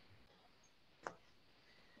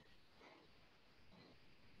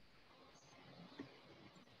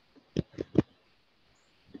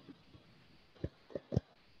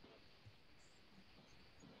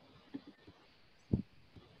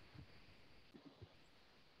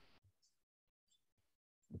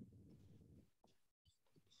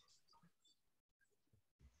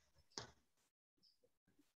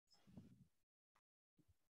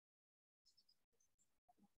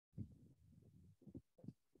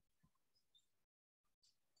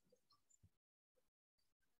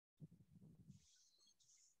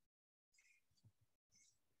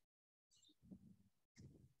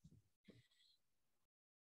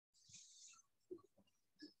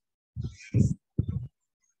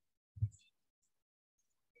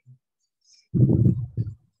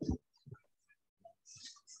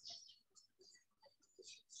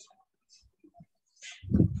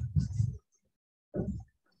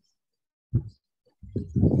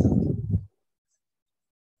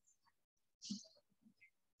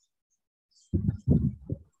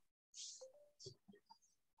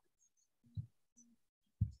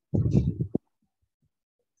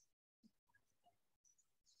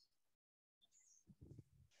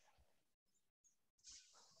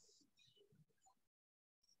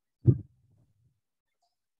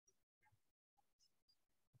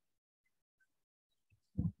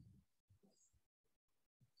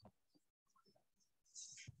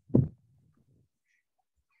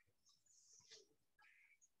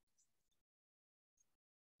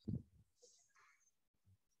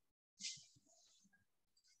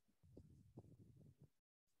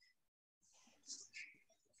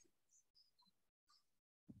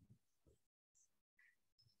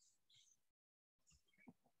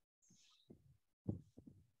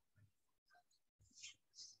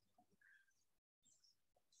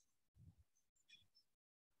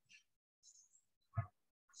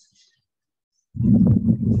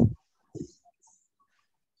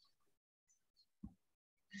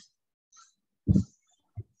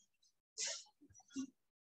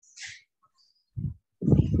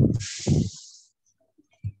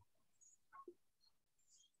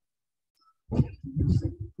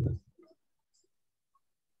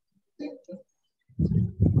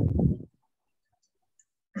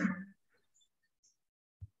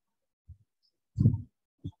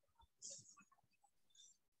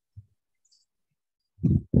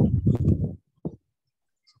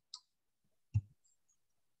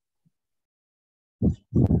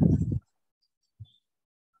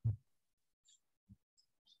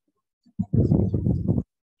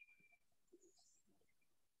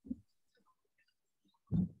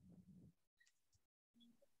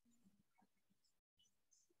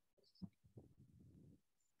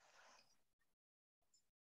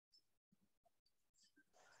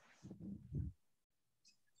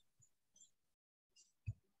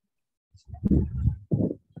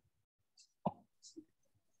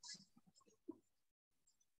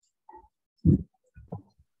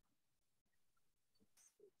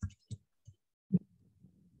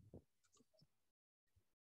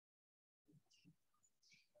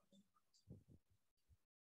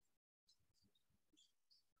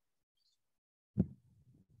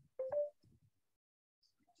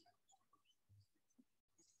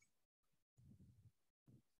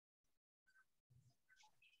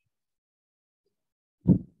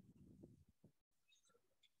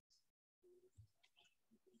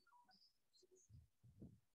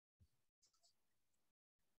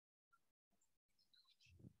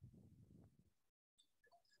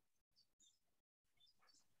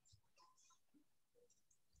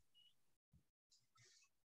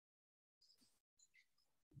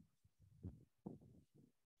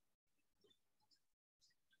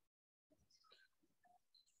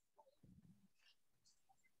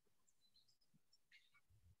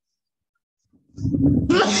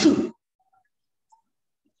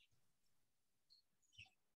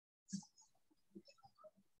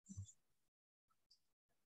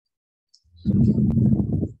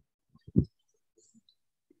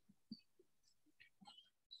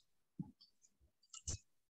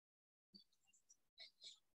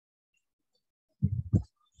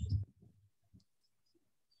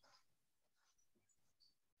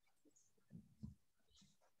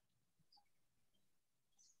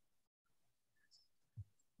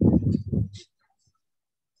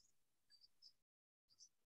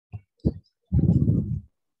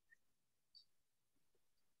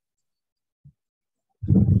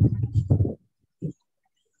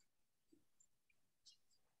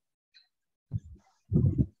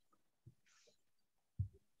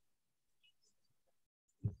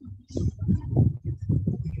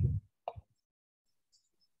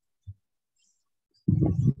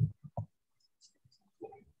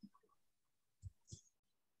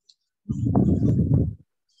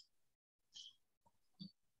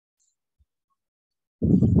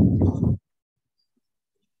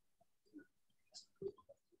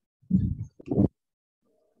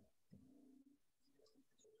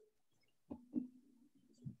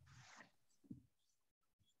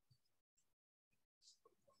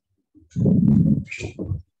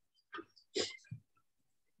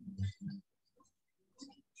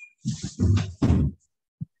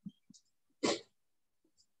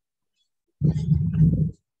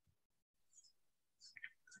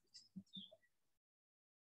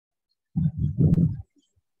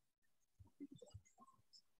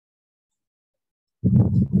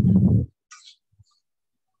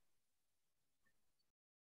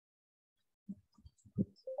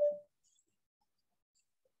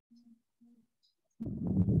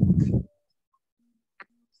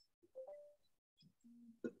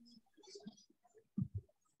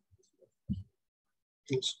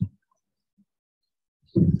 Yes.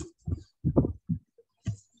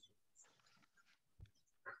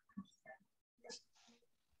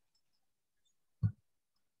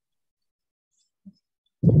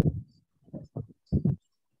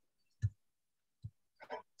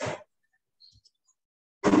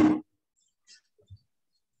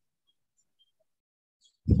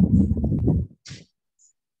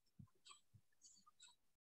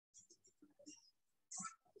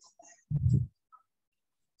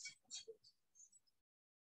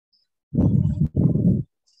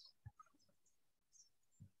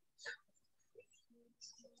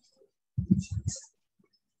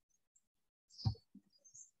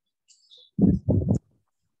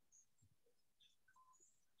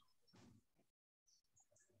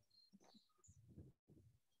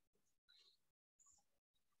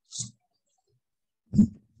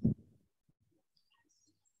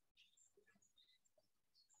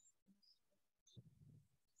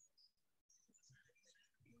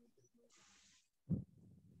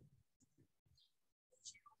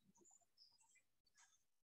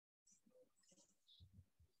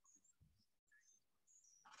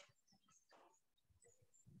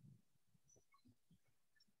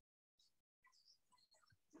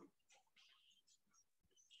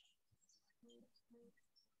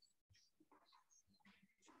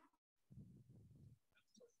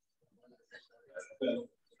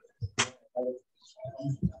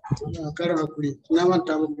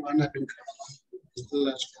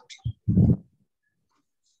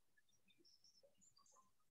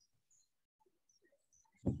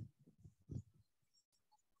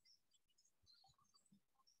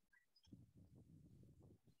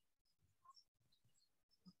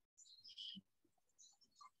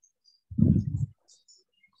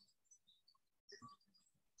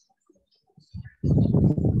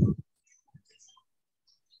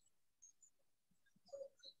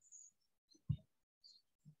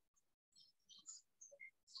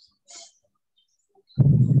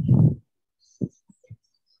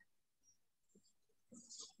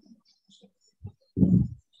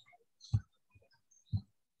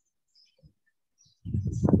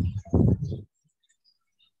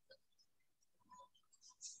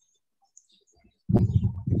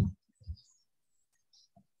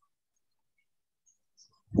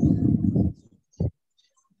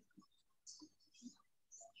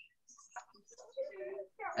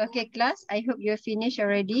 Okay, class, I hope you're finished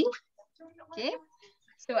already. Okay,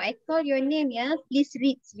 so I call your name, yeah? Please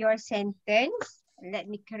read your sentence. Let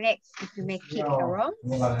me correct if you make it wrong.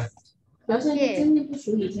 Okay,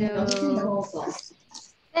 so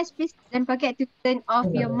yes, please don't forget to turn off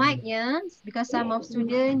your mic, yeah? Because some of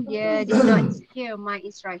students, they did not hear my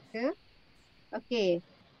instructor. Okay,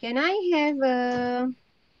 can I have a...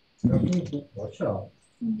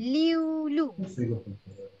 Liu Lu.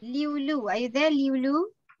 Liu Lu. Are you there, Liu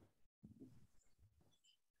Lu?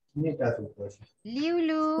 Liu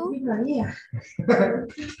Lu.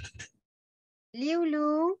 Liu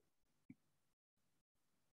Lu.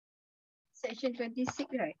 Section 26,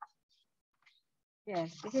 right?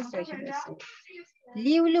 Yes, this is section 26.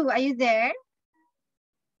 Liu Lu, are you there?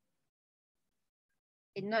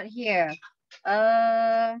 Okay, not here.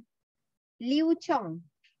 Liu Chong.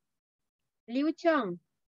 Liu Chong.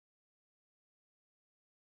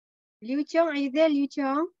 Liu Chong, are you there, Liu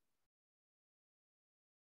Chong?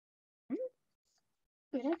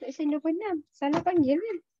 Tak saya 26. Salah panggil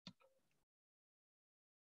kan?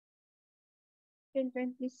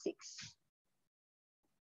 26.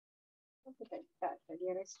 Apa tak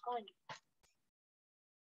dia respon.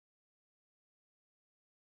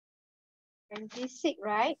 26,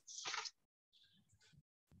 right?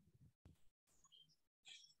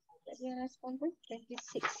 Tak dia respon pun.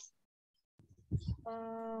 26.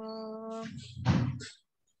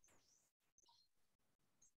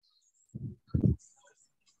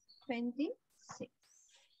 26.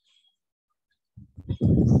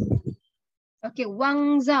 Okay,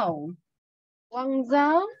 Wang Zhao. Wang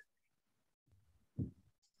Zhao.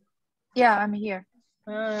 Yeah, I'm here.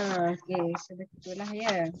 Okay, so betul lah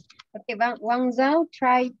ya. Okay, Wang Zhao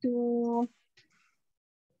try to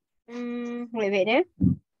wait ya.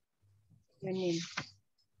 Your name.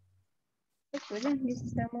 Betul lah, this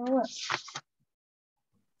is nama awak.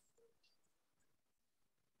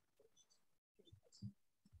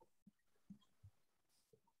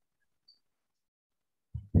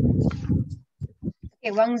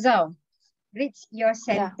 Okay, Wang Zhao, read your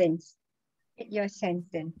sentence. Read your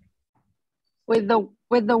sentence. With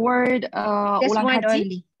the word Just ulang one kaji?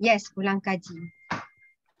 only. Yes, ulang kaji.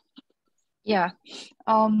 Yeah.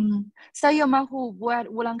 Saya mahu buat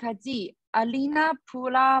ulang kaji. Alina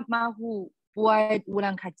pula mahu buat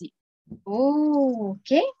ulang kaji. Oh,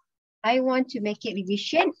 okay. I want to make it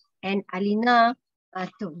revision and Alina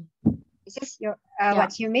too. Is this your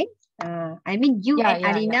what you mean? I mean you and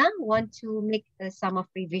Alina want to make some of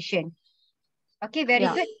revision. Okay, very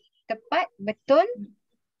good. Tepat, betul.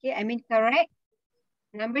 Okay, I mean correct.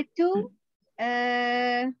 Number 2,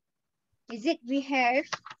 is it we have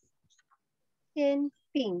Chen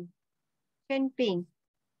Ping? Chen Ping.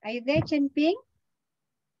 Are you there, Chen Ping?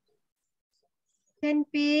 Chen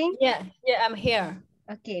Ping? Yeah, I'm here.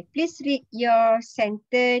 Okay, please read your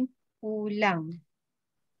sentence ulang.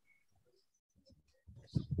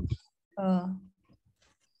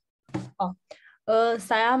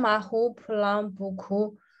 Saya mahu pulang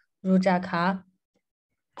buku rujakan.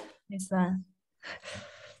 This one.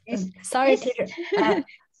 Sorry, teacher.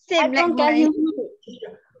 Same I like don't get my you.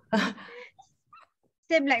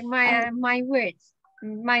 same like my words,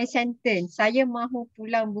 my sentence. Saya mahu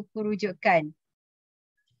pulang buku rujukan.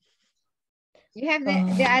 You have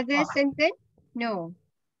the other sentence? No.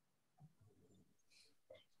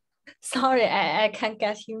 Sorry, I can't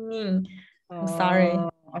get you mean. I'm sorry.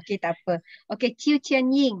 Okay, tak apa. Okay, Chiu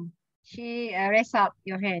Chen Ying. She raise up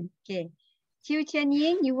your hand. Okay. Chiu Chen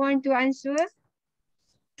Ying, you want to answer?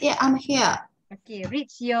 Yeah, I'm here. Okay, read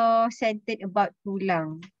your sentence about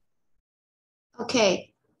pulang.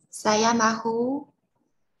 Okay. Saya mahu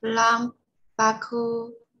pulang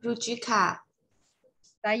buku rujukan.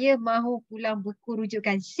 Saya mahu pulang buku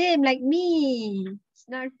rujukan. Same like me. It's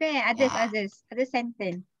not fair. Others. Other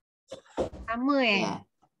sentence. Sama Yeah.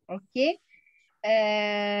 Okay.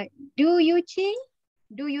 Do you change?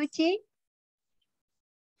 Do you change?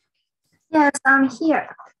 Yes, I'm here.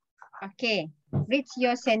 Okay. Read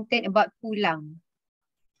your sentence about pulang.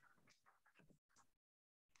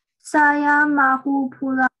 Saya mahu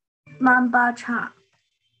pulang membaca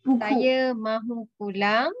buku. Saya mahu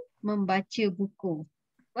pulang membaca buku.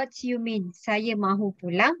 What do you mean? Saya mahu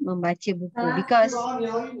pulang membaca buku. Because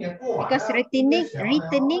returning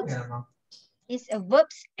is a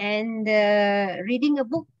verbs and reading a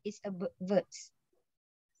book is a verbs.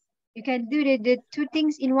 You can do the two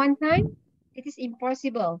things in one time. It is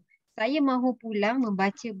impossible. Saya mahu pulang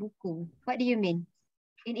membaca buku. What do you mean?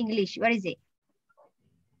 In English, what is it?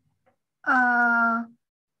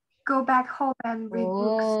 Go back home and read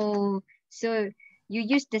books. Oh, so you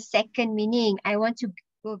use the second meaning. I want to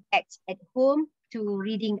go back at home to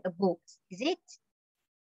reading a book. Is it?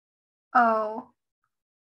 Oh.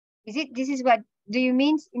 Is it? This is what do you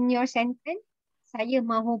mean in your sentence? Saya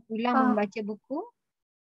mahu pulang membaca buku.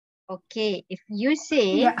 Okay, if you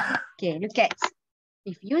say, okay, look at,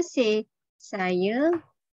 if you say saya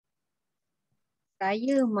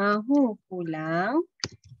mahu pulang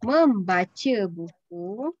membaca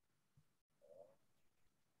buku,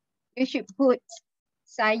 you should put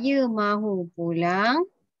Saya mahu pulang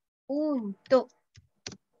untuk.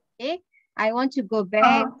 Okay. I want to go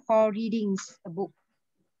back for reading a book.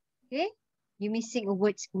 Okay. You missing a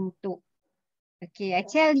words untuk. Okay. I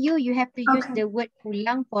tell you, you have to use the word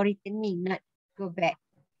pulang for returning, not go back.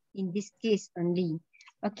 In this case only.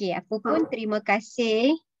 Okay. Apa pun, terima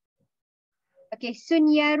kasih. Okay.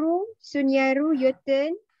 Sunyaru, your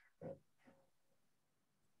turn.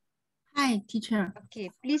 Hi, teacher.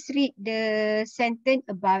 Okay, please read the sentence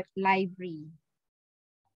about library.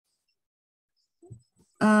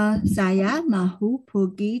 Saya mahu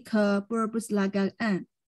pergi ke perpustakaan.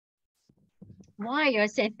 Why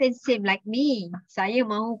your sentence same like me? Saya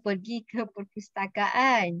mahu pergi ke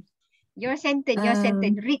perpustakaan. Your sentence,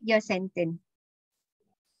 read your sentence.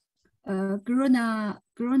 Kerana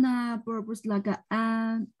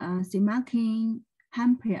perpustakaan semakin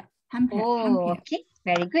hampir. Okay,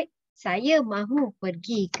 very good. Saya mahu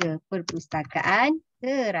pergi ke perpustakaan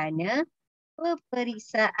kerana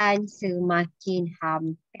peperiksaan semakin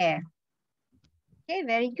hampir. Okay,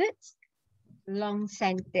 very good. Long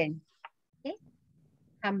sentence. Okay.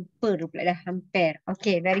 Hampir pula dah, hampir.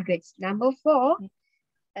 Okay, very good. Number 4.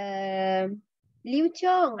 Liu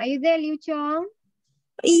Chong, are you there, Liu Chong?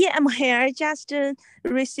 Yeah, I'm here. Just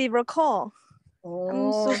receive a call. I'm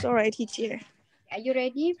so sorry, teacher. Are you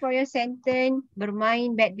ready for your sentence?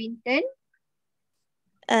 Bermain badminton.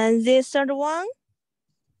 The third one?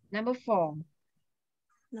 Number 4.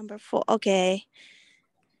 Number 4, okay.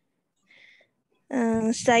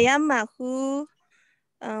 Saya mahu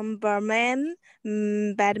bermain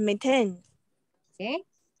badminton. Okay.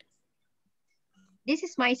 This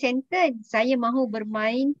is my sentence. Saya mahu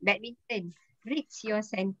bermain badminton. Read your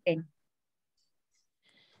sentence.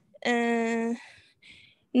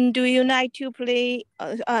 Do you like to play?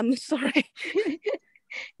 I'm sorry.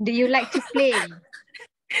 Do you like to play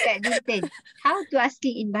badminton? How to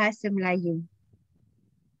asking in bahasa Melayu?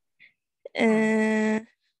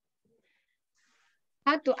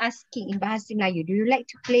 How to asking in bahasa Melayu? Do you like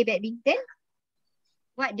to play badminton?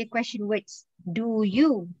 What the question words? Do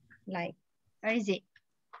you like? What is it?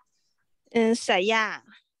 Saya.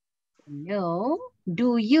 No.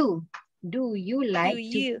 Do you? Do you like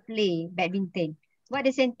to play badminton? What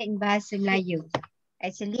the sentence in bahasa Melayu?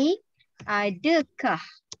 Actually, adakah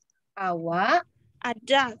awak?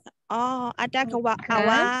 Adakah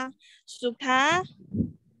awak suka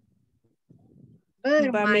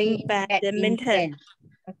bermain badminton?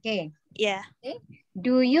 Okay. Yeah. Okay.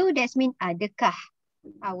 Do you, that means adakah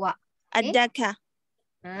awak? Okay. Adakah.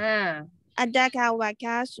 Adakah awak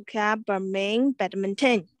suka bermain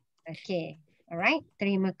badminton? Okay. Alright.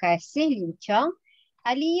 Terima kasih, Liu Chong.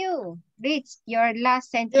 Aliyu, read your last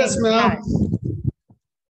sentence. Yes, ma'am.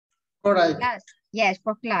 All right. Yes,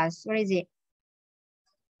 for class. What is it?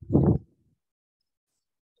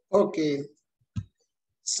 Okay.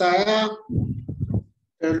 Saya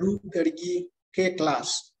perlu pergi ke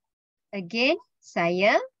kelas. Again,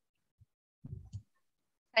 saya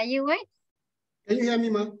what? Can you hear me,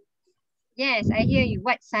 ma'am? Yes, I hear you.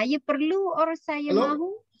 What? Saya perlu or saya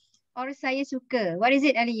mahu or saya suka? What is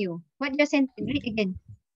it, Aliyu? What your sentence? Read again.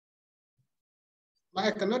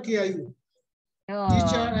 I cannot hear you.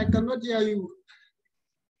 Teacher, I cannot hear you.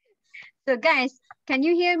 So guys, can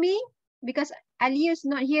you hear me? Because Aliyu's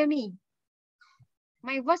not hear me.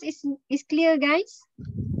 My voice is clear, guys?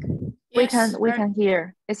 Yes. We can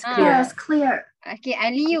hear. It's clear. Yes, clear. Okay,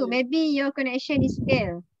 Aliyu, maybe your connection is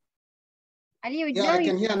failed. Aliyu, yeah, I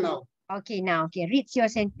can hear now. Okay, now, okay, read your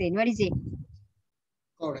sentence. What is it?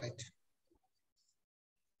 All right.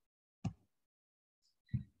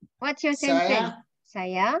 What's your sentence?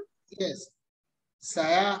 Saya? Yes.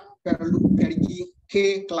 Saya perlu pergi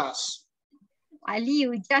ke kelas.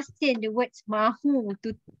 Aliyu, just change the words mahu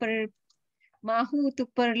to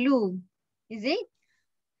perlu. Is it?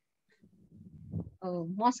 Oh,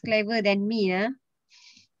 more clever than me, huh?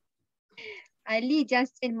 Ali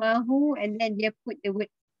just said mahu and then dia put the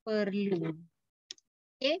word perlu.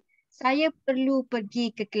 Okay. Saya perlu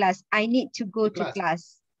pergi ke kelas. I need to go to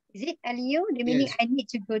class. Is it, Aliyu? The meaning I need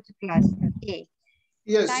to go to class. Okay.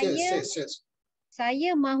 Yes.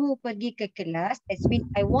 Saya mahu pergi ke kelas. That means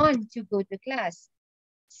I want to go to class.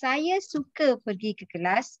 Saya suka pergi ke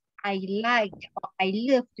kelas. I like or I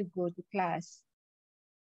love to go to class.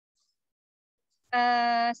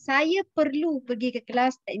 Saya perlu pergi ke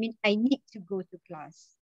kelas. That means I need to go to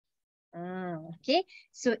class. Okay.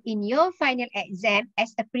 So in your final exam,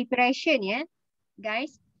 as a preparation, yeah,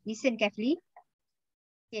 guys, listen carefully.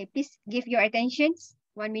 Okay, please give your attention.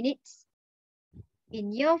 1 minute.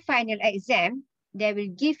 In your final exam, they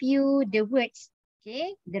will give you the words,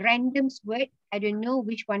 okay, the random word. I don't know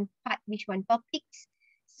which one part, which one topics.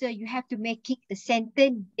 So you have to make it a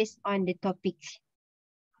sentence based on the topic,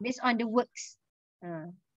 based on the words.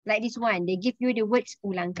 Like this one, they give you the words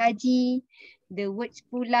ulang kaji, the words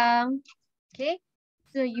pulang. Okay,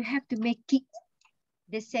 so you have to make it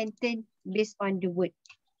the sentence based on the word.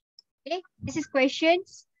 Okay, this is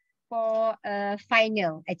questions for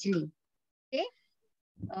final actually. Okay,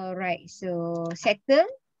 all right. So settle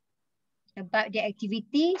about the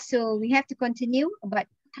activity. So we have to continue about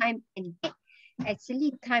time and date.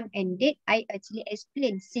 Actually, time and date I actually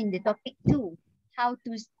explained in the topic 2. How to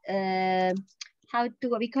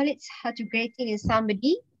what we call it? How to greeting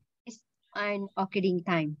somebody is an occurring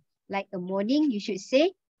time. Like a morning, you should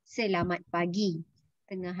say selamat pagi.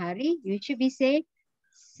 Tengah hari, you should be say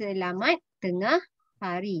selamat tengah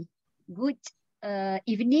hari. Good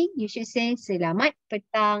evening, you should say selamat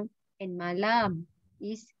petang, and malam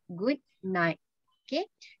is good night. Okay,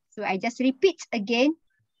 so I just repeat again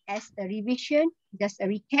as a revision, just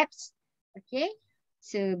a recaps. Okay,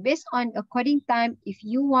 so based on according time, if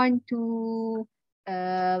you want to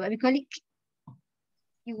what we call it,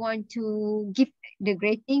 you want to give the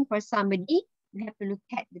grading for somebody, you have to look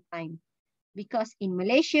at the time. Because in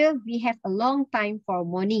Malaysia, we have a long time for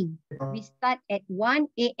morning. We start at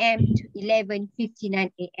 1 a.m. to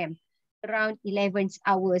 11:59 a.m. Around 11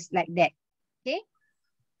 hours like that. Okay.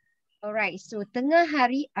 Alright, so tengah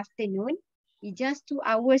hari afternoon, we just 2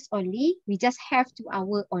 hours only. We just have 2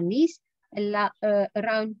 hours only.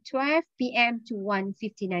 Around 12 p.m. to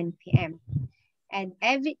 1:59 p.m. And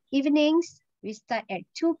every evenings, we start at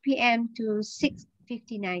 2 p.m. to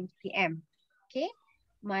 6:59 p.m. Okay.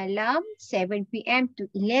 Malam 7 p.m. to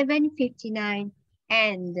 11:59,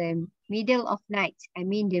 and the middle of night, I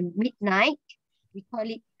mean the midnight, we call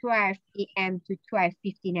it 12 a.m. to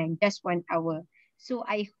 12:59, just 1 hour. So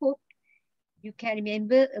I hope you can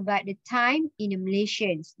remember about the time in the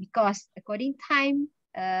Malaysians, because according time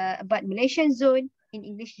about Malaysian zone, in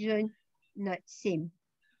English zone, not same.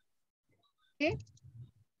 Okay.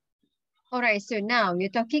 Alright, so now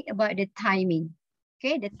we're talking about the timing.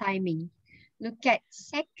 Okay, the timing. Look at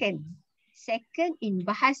second. Second in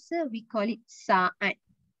bahasa, we call it saat.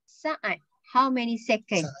 Saat. How many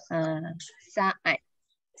seconds? Saat. Okay.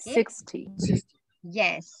 60.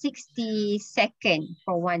 Yes, 60 seconds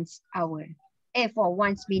for 1 hour. For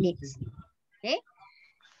 1 minute. Okay.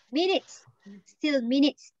 Minutes. Still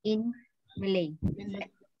minutes in Malay.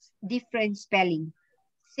 Different spelling.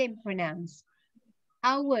 Same pronounce.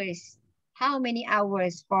 Hours. How many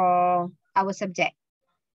hours for our subject?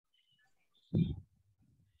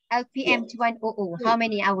 LPM2100, how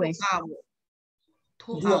many hours?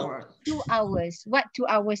 2 hours. 2 hours. What 2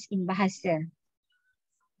 hours in bahasa?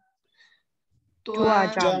 2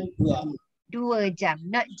 jam. 2 jam,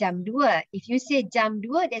 not jam 2. If you say jam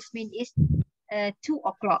 2, that means it's 2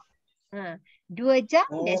 o'clock. 2 jam,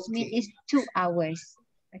 that means it's 2 hours.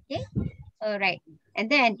 Okay? Alright.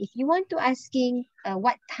 And then, if you want to asking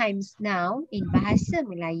what times now in bahasa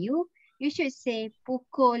Melayu, you should say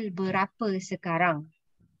pukul berapa sekarang.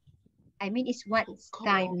 I mean, it's what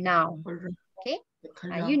time now. Okay?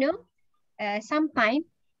 You know, sometimes,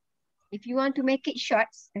 if you want to make it short,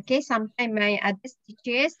 okay, sometimes my other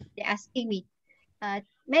teachers, they're asking me,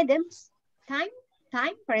 madam,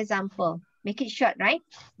 time, for example, make it short, right?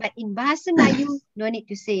 But in Bahasa Melayu, no need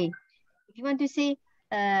to say. If you want to say,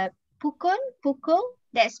 pukul,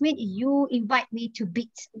 that means you invite me to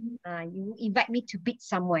beat. You invite me to beat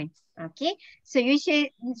someone. Okay? So you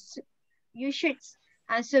should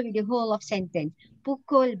answer with the whole of sentence.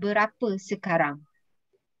 Pukul berapa sekarang?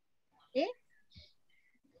 Okay.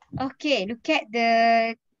 Okay, look at the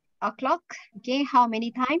clock. Okay, how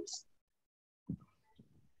many times?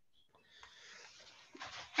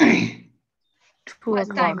 2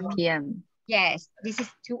 o'clock p.m. Yes, this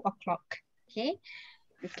is 2 o'clock. Okay.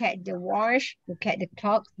 Look at the watch. Look at the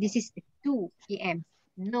clock. This is 2 p.m.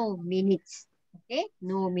 No minutes. Okay,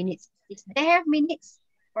 no minutes. If they have minutes,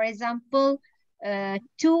 for example,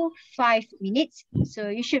 2:05 minutes. So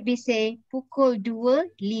you should be say pukul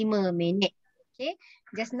 2:05 minit. Okay.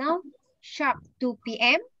 Just now sharp 2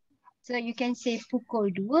 p.m. So you can say pukul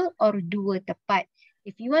 2 or 2 tepat.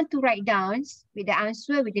 If you want to write down with the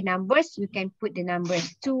answer with the numbers, you can put the numbers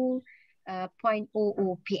 2:00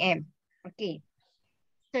 p.m. Okay.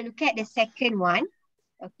 So look at the second one.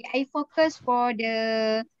 Okay, I focus for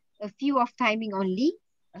a few of timing only.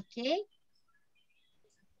 Okay.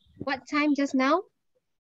 What time just now?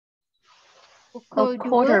 A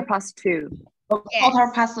quarter past 2. Yes.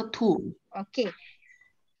 Quarter past 2. Okay.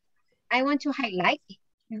 I want to highlight.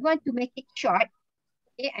 You want to make it short.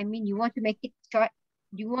 Okay, I mean you want to make it short.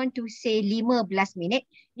 You want to say 15 minit.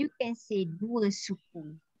 You can say 2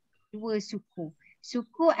 suku. 2 suku.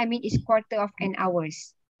 Suku, I mean, is quarter of an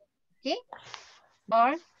hours. Okay?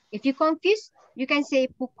 Or if you confused, you can say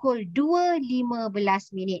pukul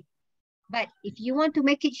 2.15. But if you want to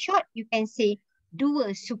make it short, you can say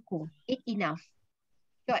 2 suku. It's enough.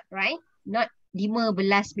 Short, right? Not 15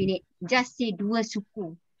 minit. Just say 2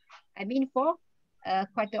 suku. I mean for a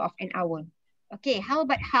quarter of an hour. Okay, how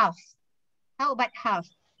about half? How about half?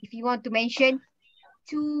 If you want to mention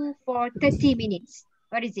 2 for 30 minutes,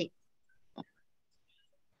 what is it?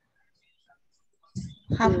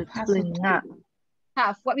 Setengah.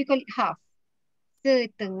 Half. What we call it half?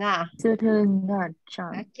 Setengah. Setengah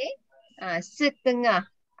jam. Okay. Setengah.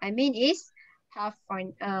 I mean is half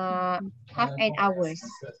an hours.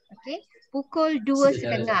 Okay. Pukul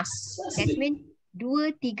 2.30. That means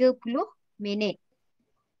 2.30 minit.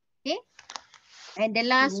 Okay. And the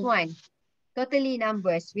last one, totally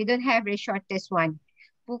numbers. We don't have the shortest one.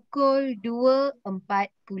 Pukul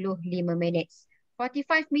 2.45 minutes.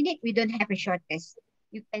 45 minutes, we don't have a shortest.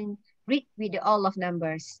 You can read with all of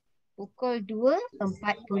numbers. Pukul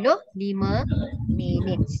 2.45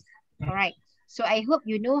 minutes. All right. So I hope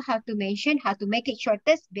you know how to mention, how to make it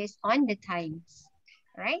shortest based on the times.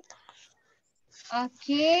 All right.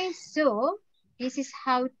 Okay. So this is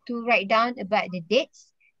how to write down about the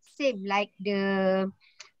dates. Same like the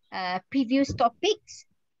previous topics.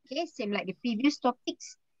 Okay. Same like the previous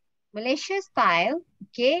topics. Malaysia style,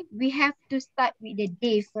 okay, we have to start with the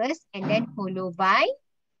day first and then followed by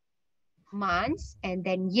months and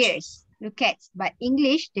then years. Look at, but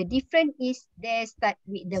English, the difference is they start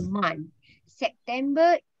with the month.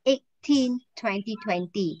 September 18,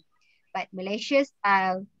 2020. But Malaysia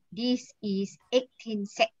style, this is 18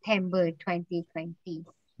 September 2020.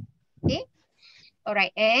 Okay. All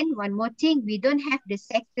right. And one more thing, we don't have the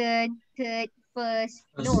second, third, first.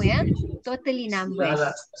 No, yeah. Totally numbers.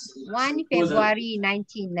 1 February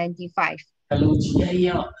 1995.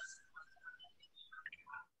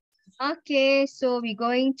 Okay, so we're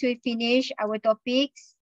going to finish our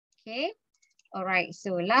topics. Okay. All right.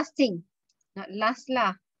 So last thing, not last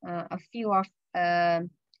lah. A few of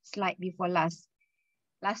slide before last.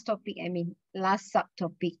 Last topic, I mean, last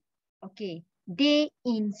subtopic. Okay. Day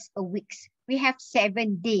in a week. We have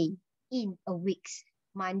 7 days in a week.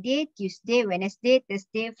 Monday, Tuesday, Wednesday,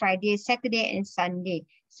 Thursday, Friday, Saturday, and Sunday.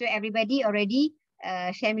 So everybody already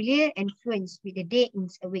familiar and fluent with the day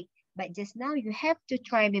in a week. But just now you have to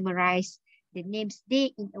try memorize the names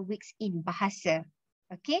day in a week in Bahasa.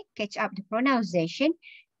 Okay, catch up the pronunciation.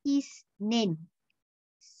 Isnin,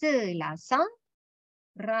 Selasa,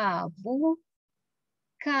 Rabu,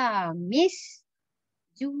 Kamis,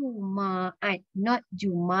 Jumaat, not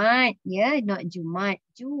Jumat, yeah, not Jumat,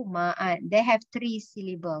 Jumaat. They have 3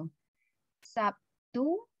 syllables.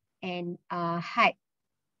 Sabtu and Ahad.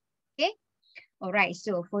 Okay. All right.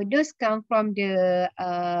 So for those come from the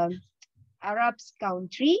Arab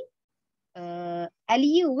country,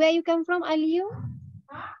 Aliyu, where you come from, Aliyu?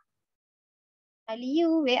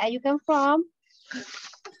 Aliyu, where are you come from?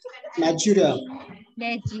 Nigeria.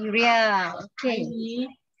 Nigeria. Okay.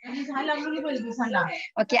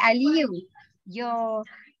 Okay, Aliyu, your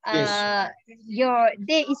Yes. your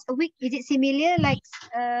day is a week. Is it similar like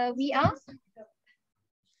we are?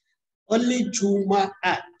 Only Jumaat.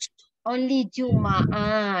 Only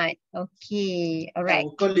Jumaat. Okay, all right.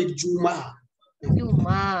 We call it Juma.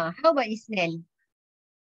 Juma. How about Isnin?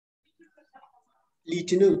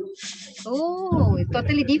 Litinin. Oh,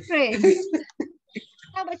 totally different.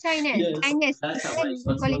 How about China? Yes. Chinese, Isnin,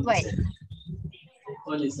 you call it what?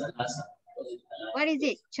 What is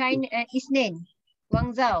it? China, Isnin,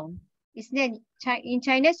 Guangzhou. Isnin, in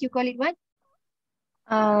Chinese, you call it what?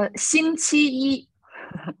 星期一.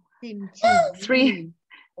 3.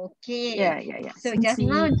 Okay. Yeah. So just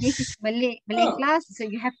now, this is Malay class, so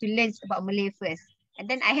you have to learn about Malay first. And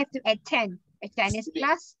then I have to attend a Chinese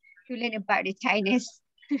class to learn about the Chinese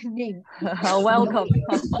name. Welcome.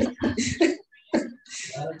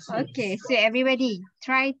 Okay, so everybody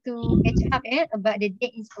try to catch up about the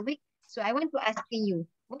day in a week. So I want to ask you,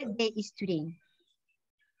 what day is today?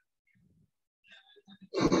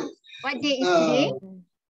 What day is today?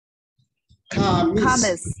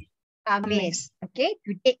 Khamis. Khamis. Okay,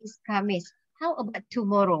 today is Khamis. How about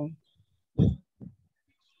tomorrow?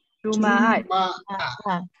 Jumaat.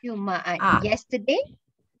 Jumaat. Yesterday?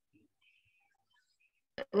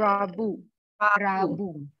 Rabu.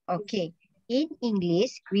 Rabu. Okay. In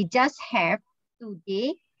English, we just have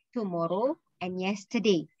today, tomorrow, and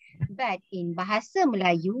yesterday. But in Bahasa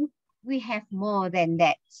Melayu, we have more than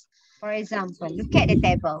that. For example, look at the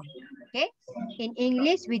table. Okay. In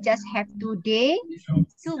English, we just have today,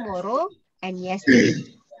 tomorrow, and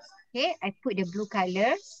yesterday. Okay. I put the blue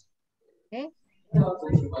colors. Okay.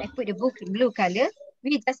 I put the book in blue color.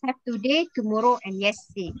 We just have today, tomorrow, and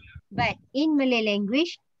yesterday. But in Malay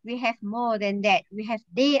language, we have more than that. We have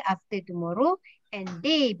day after tomorrow and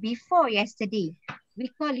day before yesterday. We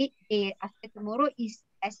call it day after tomorrow is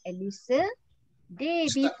as a lusa, day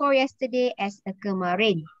before yesterday as a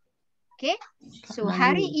kemarin. Okay, so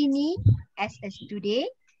hari ini as a today,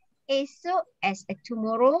 esok as a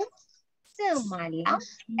tomorrow, semalam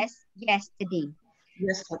as yesterday.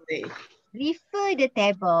 Yesterday. Refer the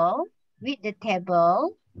table. With the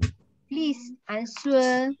table, please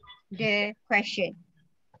answer the question.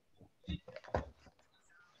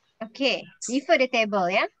 Okay, refer the table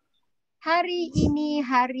ya. Hari ini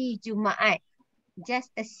hari Jumaat.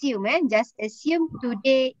 Just assume just assume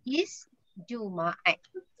today is Jumaat.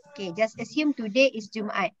 Okay, just assume today is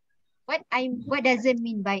Jumaat. What does it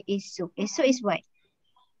mean by esok? Esok is what?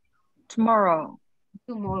 Tomorrow.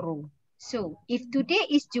 Tomorrow. So if today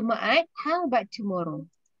is Jumaat, how about tomorrow?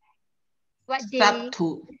 What day?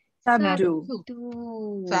 Sabtu. Sabtu.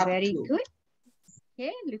 Very good.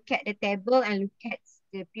 Okay, look at the table and look at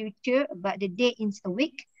the future about the day in a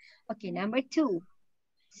week. Okay, number 2.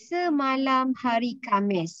 Semalam hari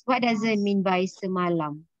Khamis. What does it mean by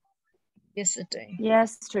semalam? Yesterday.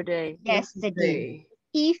 Yesterday.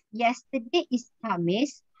 If yesterday is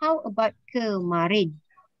Khamis, how about kemarin?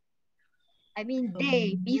 I mean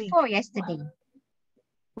day before yesterday.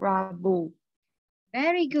 Rabu.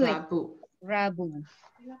 Very good. Rabu.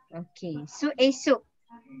 Okay, so esok.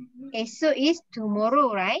 Esok is tomorrow,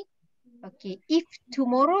 right? Okay, if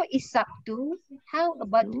tomorrow is Sabtu, how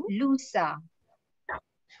about lusa?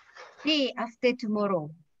 Day after tomorrow.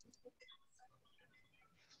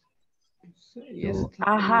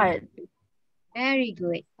 Ahad. Very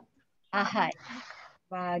good. Ahad.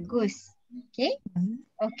 Bagus. Okay.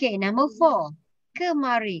 Okay, number 4.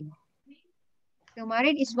 Kemarin.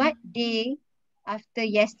 Kemarin is what? Day after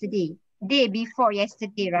yesterday. Day before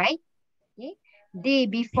yesterday, right? Okay. Day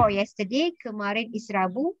before yesterday, kemarin is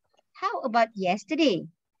Rabu. How about yesterday?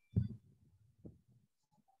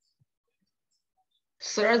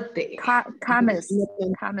 Thursday. Khamis.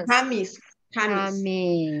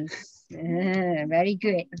 Very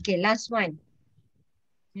good. Okay, last one.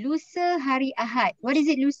 Lusa hari Ahad. What is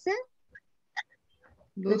it, lusa?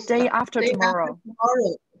 The day after tomorrow.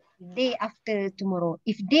 Day after tomorrow.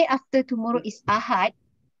 If day after tomorrow is Ahad,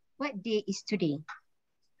 what day is today?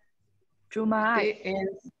 Jumaat.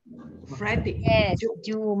 Friday. Yes,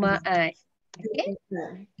 Jumaat. Okay.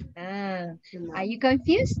 Are you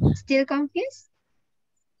confused? Still confused?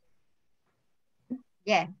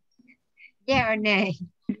 Yeah. Yeah or nay?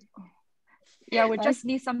 Yeah, we just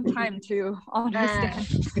need some time to understand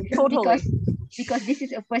totally. Because this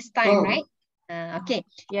is the first time, right? Okay.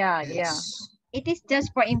 Yeah. It is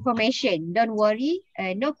just for information. Don't worry.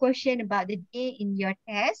 No question about the day in your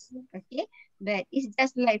test. Okay. But it's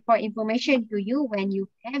just like for information to you. When you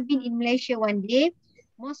have been in Malaysia one day,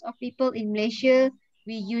 most of people in Malaysia,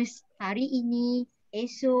 we use hari ini,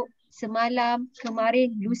 esok, semalam,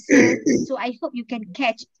 kemarin, lusa. So I hope you can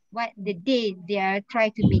catch what the day they are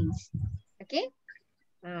trying to mean. Okay.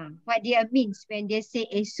 What they means when they say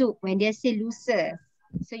esok, when they say lusa.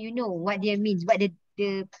 So you know what they means, what the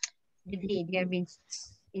day they means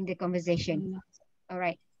in the conversation. All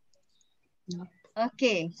right.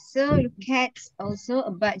 Okay, so look at also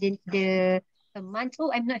about the month.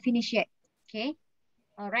 Oh, I'm not finished yet. Okay.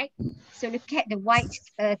 All right. So look at the white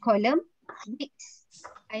column. Weeks.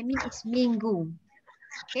 I mean it's minggu.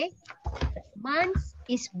 Okay. Month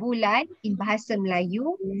is bulan in bahasa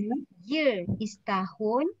Melayu. Year is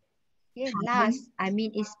tahun. Okay. Last, I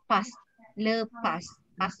mean is past. Lepas.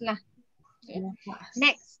 Past lah. Okay.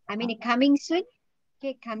 Next, I mean coming soon.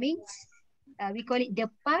 Okay, coming. We call it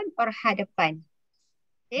depan or hadapan.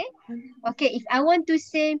 Okay. Okay, if I want to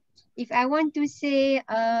say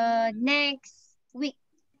next week,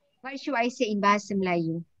 what should I say in bahasa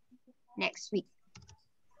Melayu? Next week.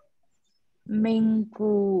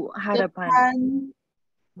 Minggu hadapan.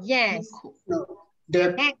 Yes.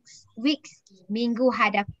 Next week's minggu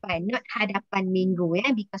hadapan, not hadapan minggu,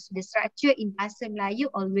 because the structure in bahasa Melayu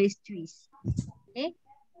always twist. Okay,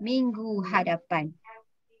 minggu hadapan.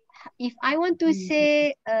 If I want to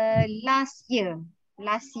say last year.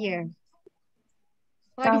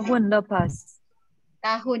 Tahun lepas.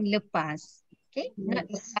 Tahun lepas. Okay, not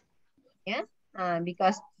lepas. Yeah,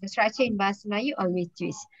 because the structure in bahasa Melayu always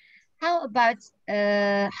twist. How about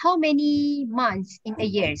how many months in a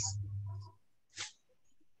year?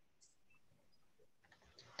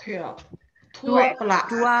 12 bulan.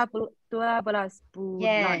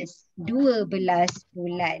 Yes, 12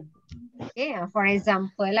 bulan. Okay, for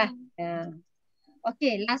example lah.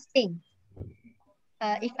 Okay, last thing.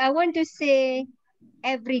 If I want to say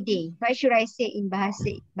every day, what should I say in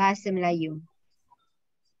bahasa Melayu?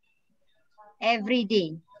 Every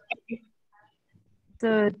day.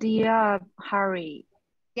 Setiap hari.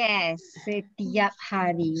 Yes, setiap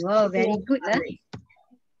hari. Wow, very good lah.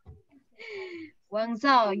 Wang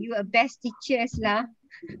Zhao, you are best teachers lah.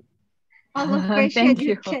 All of question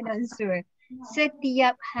you can answer.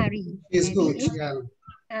 Setiap hari. It's good.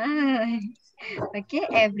 Okay,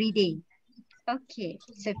 every day. Okay,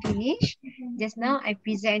 so finish. Just now I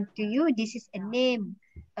present to you. This is a name,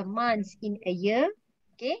 a month in a year.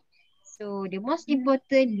 Okay, so the most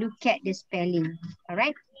important, look at the spelling. All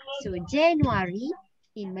right. So January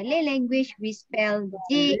in Malay language we spell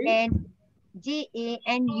January.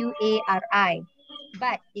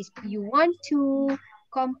 But if you want to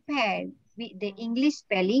compare with the English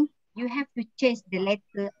spelling, you have to change the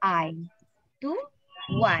letter I to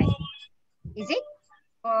Y. Is it?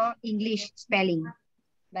 For English spelling.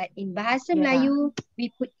 But in Bahasa Melayu,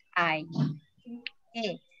 we put I.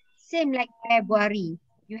 Okay. Same like February.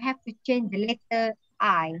 You have to change the letter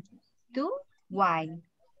I to Y.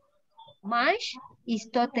 March is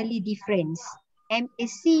totally different.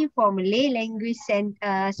 MAC for Malay language and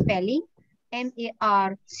spelling.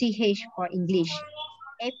 MARCH for English.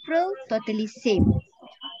 April, totally same.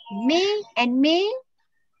 May and May,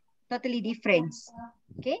 totally different.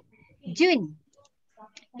 Okay. June,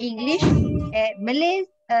 English, Malay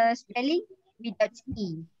spelling without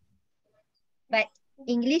E. But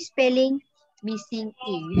English spelling missing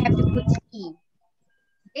E. You have to put E.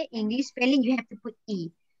 Okay, English spelling you have to put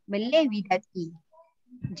E. Malay without E.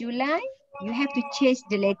 July, you have to change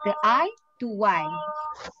the letter I to Y.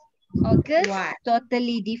 August,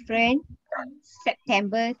 totally different.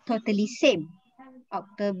 September, totally same.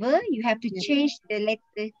 October, you have to change the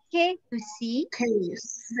letter K to C.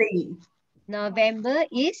 November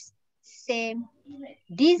is same.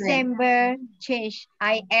 December, change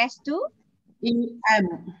IS to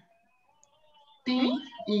EM.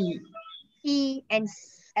 E and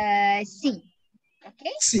C.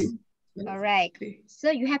 Okay? C. All right.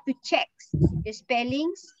 So you have to check the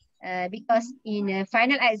spellings because in a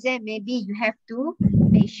final exam, maybe you have to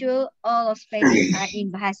make sure all of spelling are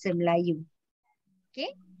in Bahasa Melayu.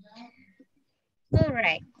 Okay? All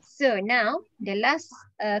right. So now the last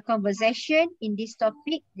conversation in this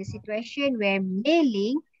topic, the situation where Mei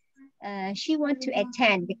Ling, she want to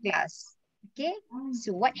attend the class. Okay.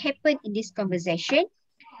 So what happened in this conversation?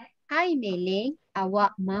 Hi Mei Ling,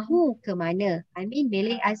 awak mahu ke mana? I mean Mei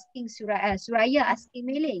Ling asking Suraya asking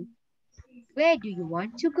Mei Ling, where do you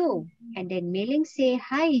want to go? And then Mei Ling say,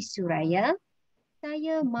 hi Suraya,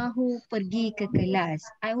 saya mahu pergi ke kelas.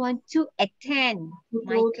 I want to attend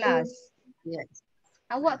my class. Yes.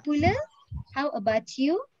 Awak pula, how about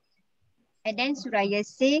you? And then Suraya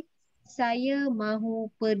say, saya mahu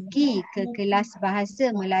pergi ke kelas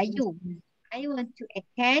bahasa Melayu. I want to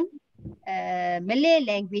attend Malay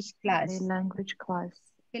language class.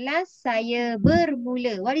 Kelas saya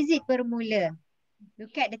bermula. What is it bermula?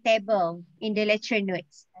 Look at the table in the lecture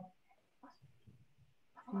notes.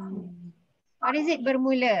 What is it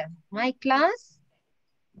bermula? My class?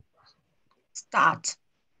 Start.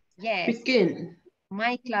 Yes. Begin.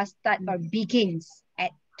 My class start or begins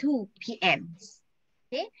at 2 p.m.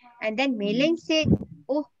 Okay. And then Mei Ling said,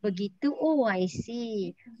 oh begitu. Oh, I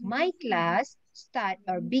see. My class start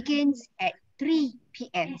or begins at 3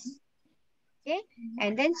 p.m. Okay.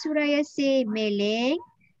 And then Suraya say, Mei Ling,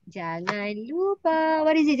 jangan lupa.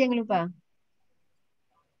 What is it jangan lupa?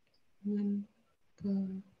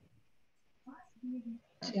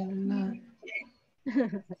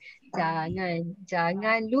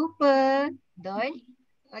 Jangan lupa. Don't.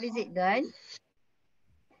 What is it, don't?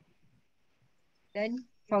 Don't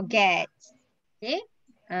forget. Okay.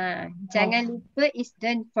 Jangan lupa is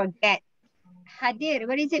don't forget. Hadir.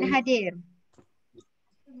 What is it, hadir?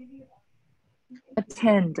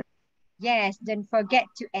 Attend. Yes, don't forget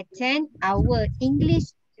to attend our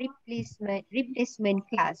English replacement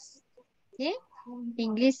class. Okay.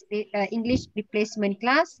 English replacement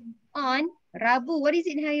class on Rabu. What is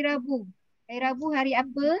it hari Rabu? Hari Rabu hari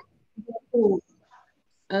apa?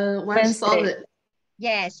 Wednesday.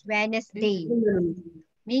 Yes, Wednesday.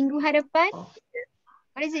 Minggu hadapan?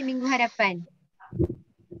 What is it minggu hadapan?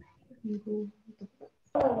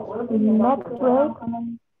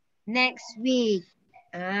 Next week.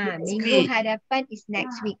 Minggu hadapan is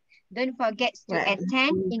next week. Don't forget to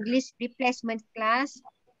attend English replacement class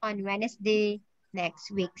on Wednesday next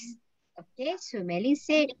week. Okay, so Melly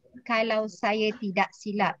said, kalau saya tidak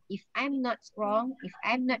silap, if I'm not wrong, if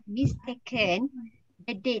I'm not mistaken,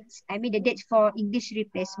 the dates. I mean the date for English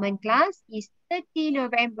replacement class is 30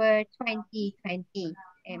 November 2020.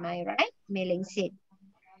 Am I right? Meleng said.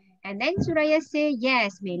 And then Suraya say,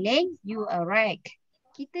 yes, Meleng, you are right.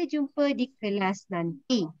 Kita jumpa di kelas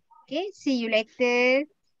nanti. Okay, see you later.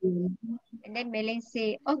 And then Meleng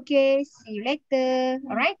say, okay, see you later.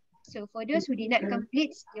 Alright. So for those who did not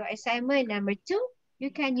complete your assignment number 2,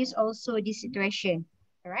 you can use also this situation.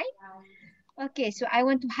 Alright. Okay, so I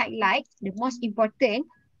want to highlight the most important.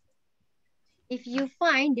 If you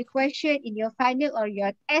find the question in your final or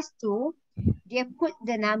your test 2, they put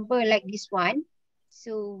the number like this one.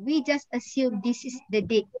 So we just assume this is the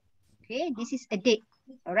date. Okay, this is a date.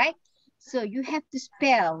 Alright. So you have to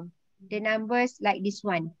spell the numbers like this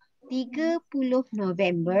one. 30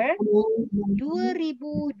 November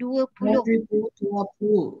 2020.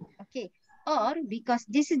 Okay. Or because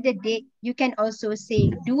this is the date, you can also say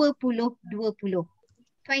 2020.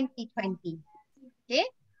 Okay.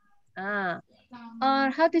 Or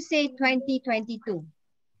how to say 2022?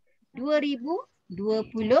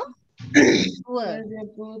 2022.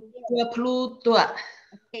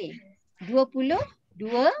 Okay. 22.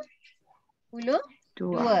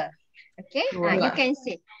 Okay. You can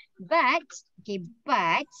say. But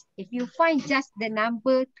if you find just the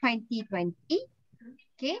number 2020,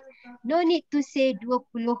 okay, no need to say 20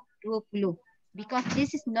 because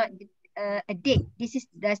this is not a date. This is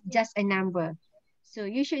just a number. So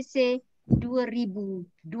you should say 2020.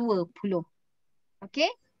 Okay?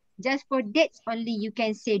 Just for dates only you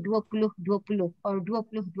can say 2020 or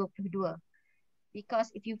 2022.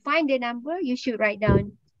 Because if you find the number, you should write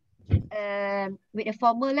down with a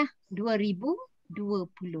formula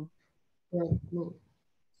 2020.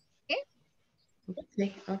 Okay?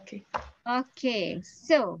 Okay.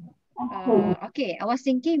 So, okay. I was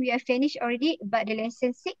thinking we are finished already about the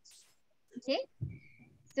lesson 6. Okay?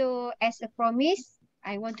 So, as a promise,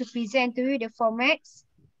 I want to present to you the formats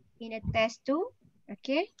in a test 2.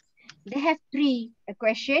 Okay? They have 3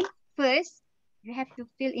 questions. First, you have to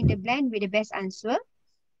fill in the blank with the best answer.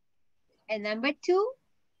 And number 2,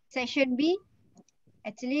 section B.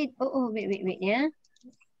 Actually, wait, yeah.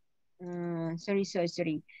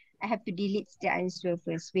 Sorry. I have to delete the answer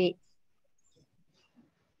first. Wait.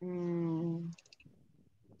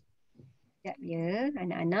 Sekejap ya,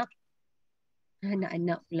 anak-anak.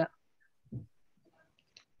 Anak-anak pula.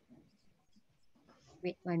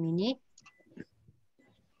 Wait 1 minute.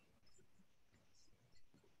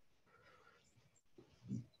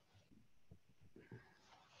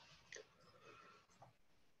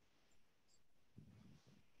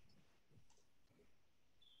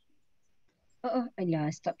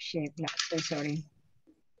 Alah, stop share pula. So sorry.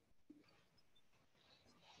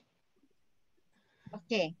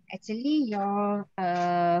 Okay, actually your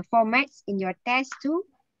formats in your test 2,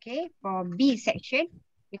 okay, for B section,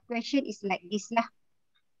 the question is like this lah.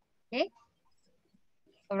 Okay.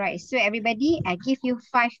 Alright, so everybody, I give you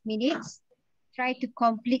 5 minutes. Try to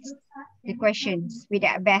complete the questions with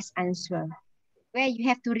the best answer. Where you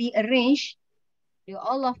have to rearrange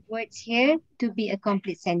all of words here to be a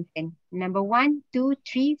complete sentence. Number 1, 2,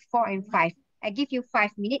 3, 4, and 5. I give you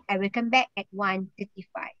 5 minutes. I will come back at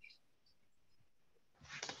 1:35.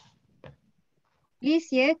 Please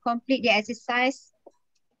here complete the exercise.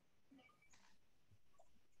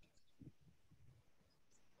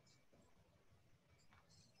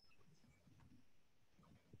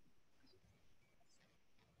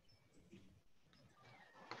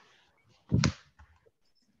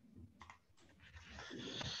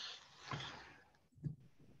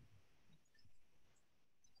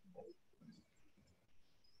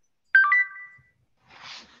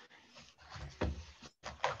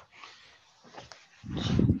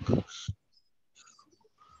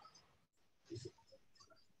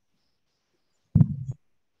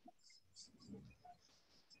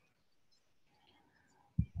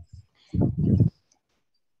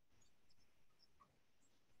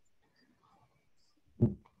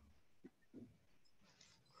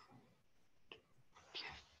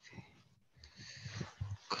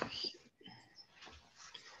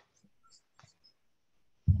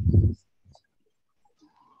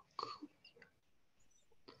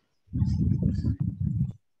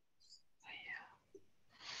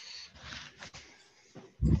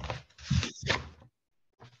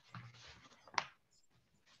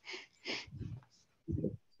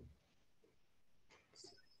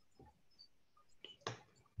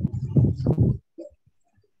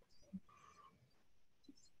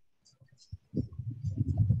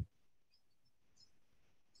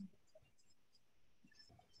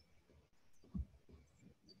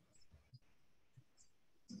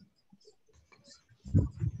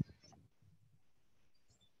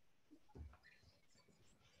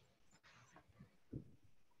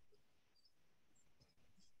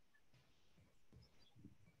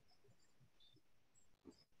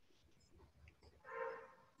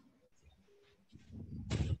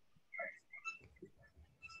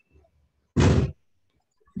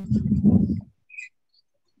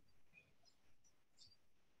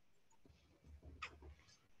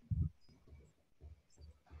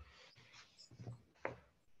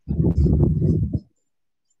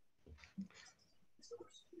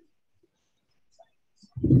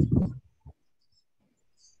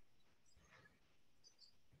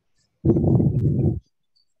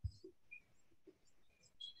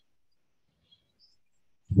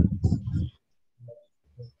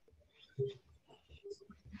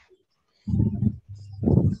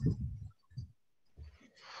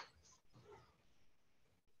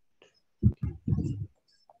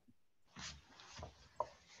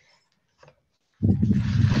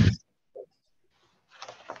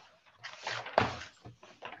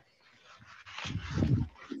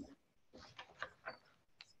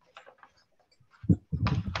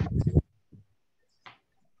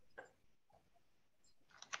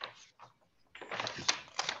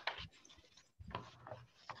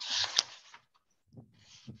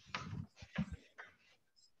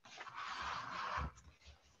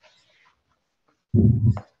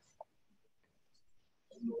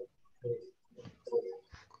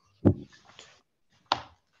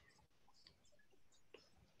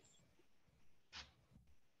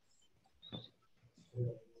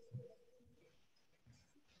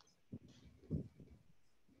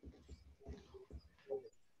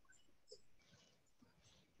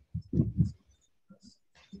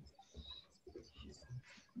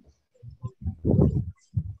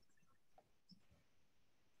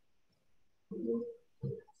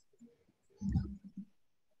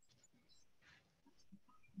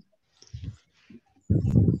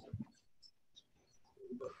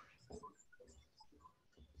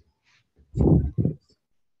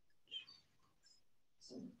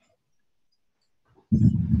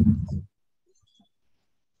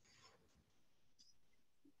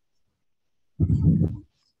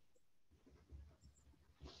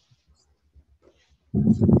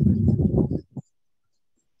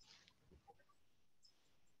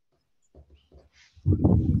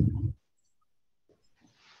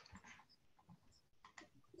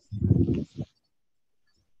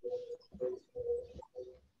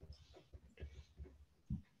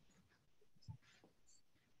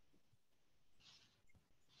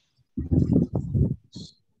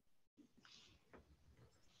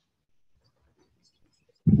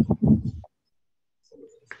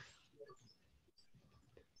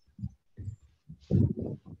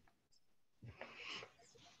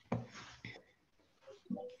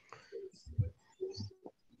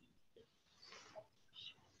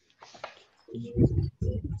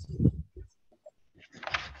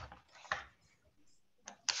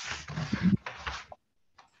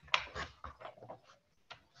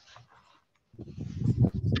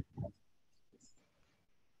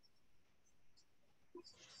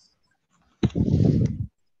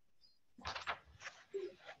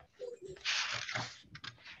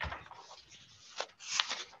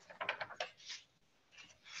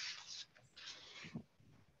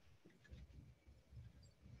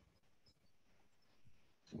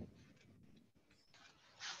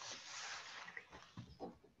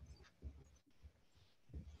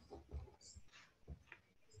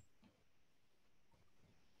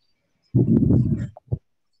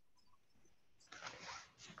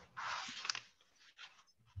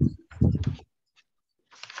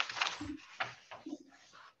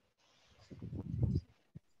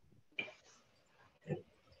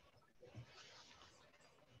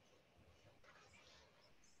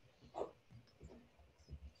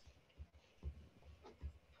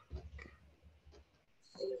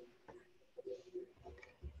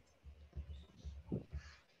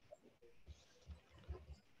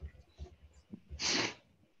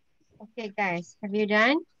 Okay, guys, have you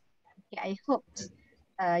done? Okay, I hope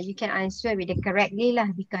you can answer with the correctly lah,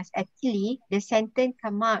 because actually the sentence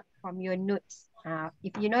come out from your notes.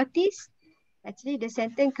 If you notice, actually the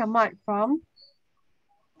sentence come out from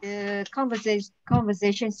the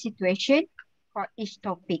conversation situation for each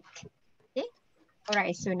topic. Okay, all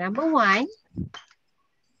right. So number one,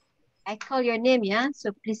 I call your name, yeah.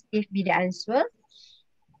 So please give me the answer.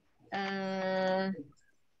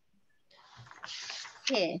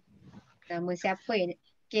 Okay. Nama siapa ini?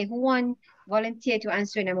 Okay, who want volunteer to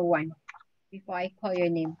answer number one before I call your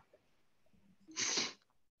name?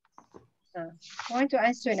 Who want to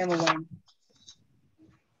answer number one?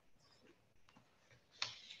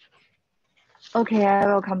 Okay, I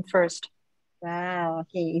will come first. Wow,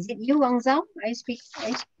 okay. Is it you, Wang Zhao? I speak.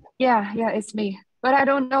 Yeah, it's me. But I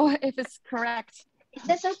don't know if it's correct.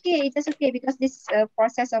 That's okay. It's okay because this is a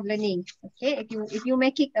process of learning. Okay, if you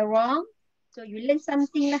make it wrong, so you learn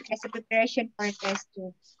something like as a preparation for test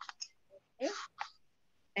two. Okay,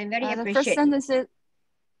 I'm very The first appreciate. sentence is,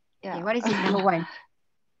 yeah. Okay, what is it? Number one.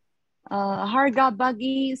 Harga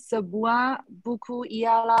bagi sebuah buku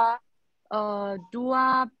ialah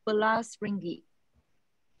 12 ringgit.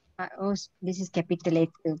 Oh, this is capital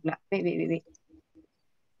letter. Wait.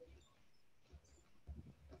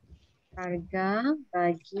 Harga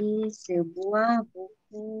bagi sebuah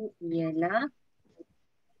buku ialah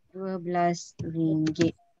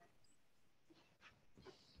RM12.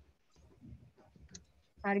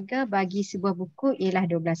 Harga bagi sebuah buku ialah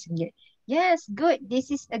RM12. Yes, good.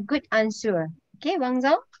 This is a good answer. Okay, Wang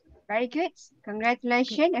Zhou. Very good.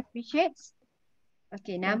 Congratulations. Appreciate.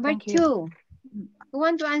 Okay, number two. Who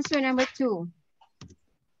want to answer number two?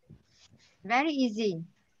 Very easy.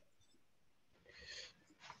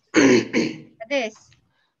 This.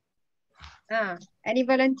 Any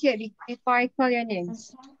volunteer before I call your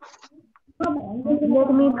names?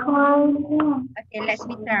 Let me try. Okay, let's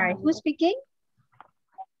me try. Who's speaking?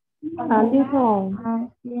 Little.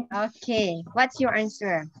 Okay, what's your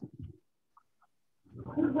answer?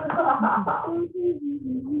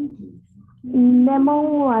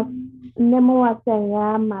 Lemon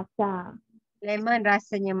rasanya masam. Lemon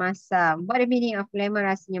rasanya masam. What the meaning of lemon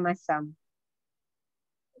rasanya masam?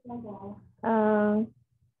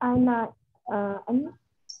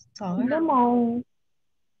 Lemon.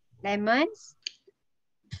 Lemons?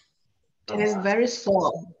 It is very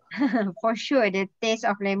sour. For sure, the taste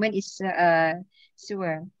of lemon is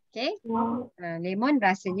sour. Okay. Lemon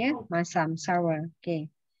rasanya masam, sour. Okay.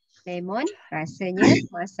 Lemon rasanya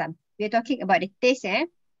masam. We are talking about the taste,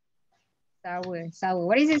 Sour.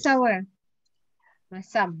 What is it sour?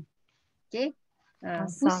 Masam. Okay.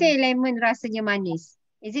 Who say lemon rasanya manis?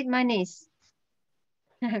 Is it manis?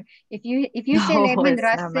 If you say lemon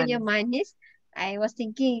rasanya manis, I was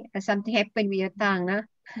thinking something happened with your tongue.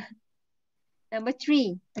 Number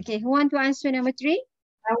three. Okay, who want to answer number three?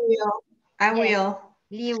 I will.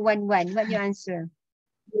 Liu 11. What your answer?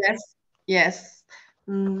 Yes.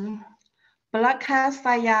 Belakang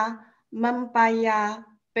saya membayar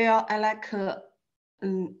bil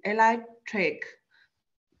elektrik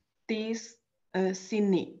di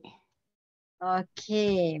sini.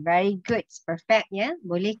 Okay, very good. Perfect ya.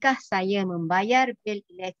 Bolehkah saya membayar bil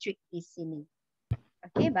elektrik di sini?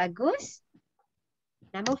 Okay, bagus.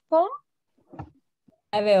 Number 4.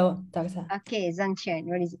 I will, Doctor. Okay, Zhang Chen.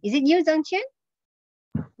 What is it? Is it you, Zhang Chen?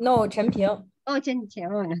 No, Chen Ping. Oh, Chen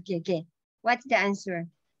Chen. Oh, okay. What's the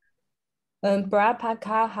answer?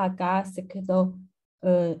 Berapakah harga sekilo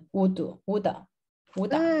udang?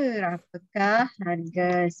 Berapakah harga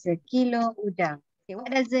sekilo udang? Okay,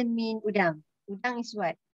 what does it mean udang? Udang is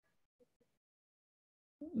what?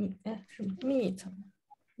 Meat.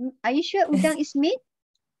 Are you sure udang is meat?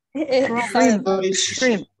 Shrimp.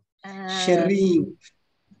 Shrimp.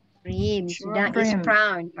 Udang is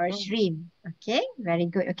prawn or shrimp. Okay, very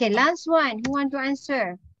good. Okay, last one. Who want to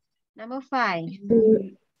answer? Number 5.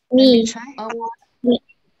 Me.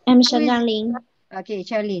 I'm Charlene. Okay,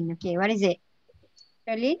 Charlene. Okay, what is it?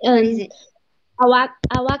 Charlene, what is it? Awak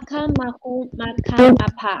mahu makan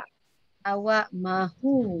apa? Awak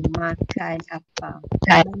mahu makan apa?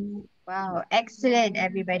 Wow, excellent,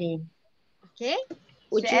 everybody. Okay.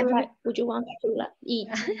 Would you want to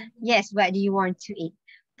eat? Yes, what do you want to eat?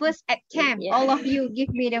 First attempt, all of you give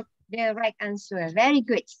me the right answer. Very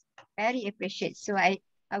good. Very appreciate. So I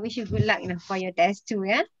wish you good luck for your test too,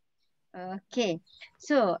 yeah? Okay.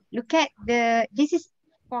 So look at this is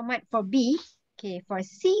format for B. Okay, for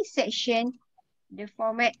C section, the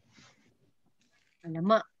format.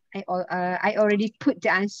 Alamak, I already put the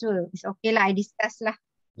answer. It's okay lah, I discuss lah.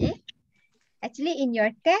 Okay. Actually, in your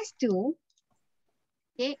test too,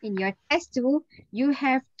 you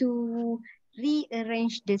have to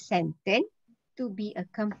rearrange the sentence to be a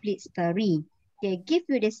complete story. Okay, give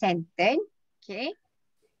you the sentence. Okay,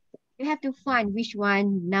 you have to find which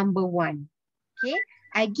one number 1. Okay,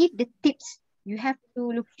 I give the tips. You have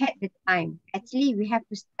to look at the time. Actually, we have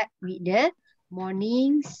to start with the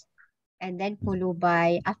mornings and then followed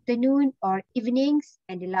by afternoon or evenings,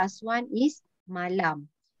 and the last one is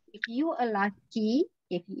malam. If you are lucky,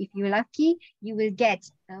 if you're lucky, you will get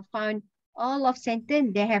found all of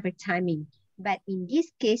sentence they have a timing. But in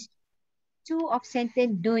this case, 2 of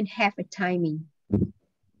sentence don't have a timing.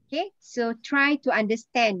 Okay, so try to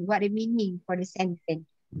understand what the meaning for the sentence.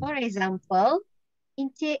 For example,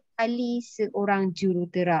 Encik Ali seorang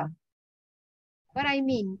jurutera. What I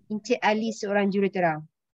mean, Encik Ali seorang jurutera?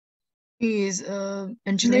 He is an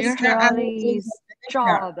engineer. Mr. Ali's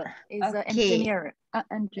job is an engineer.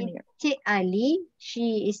 Encik Ali,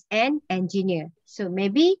 she is an engineer. So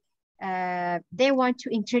maybe they want to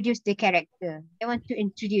introduce the character. They want to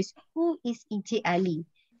introduce who is Encik Ali.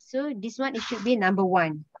 So this one, it should be number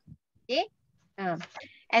 1. Okay.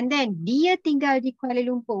 And then dia tinggal di Kuala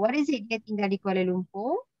Lumpur. What is it? Dia tinggal di Kuala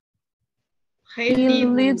Lumpur. He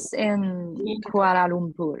lives in Kuala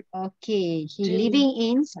Lumpur. Okay, he living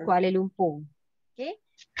in Kuala Lumpur. Okay,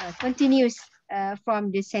 continues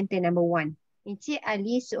from the sentence number 1. Encik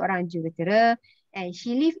Ali seorang jurutera and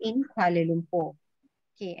she live in Kuala Lumpur.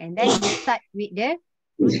 Okay, and then you start with the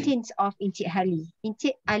routines of Encik Ali.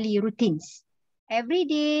 Encik Ali routines. Every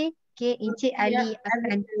day, okay, Encik Ali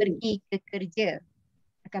akan pergi ke kerja.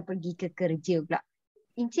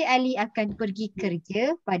 Encik Ali akan pergi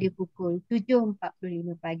kerja pada pukul 7.45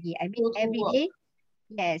 pagi. I mean every day,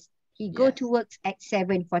 yes, he go to work at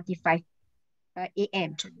 7:45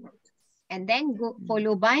 a.m. And then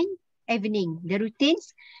follow by evening. The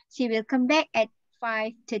routines, she will come back at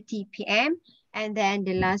 5:30 p.m. And then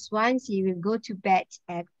the last one, she will go to bed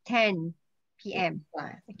at 10 p.m.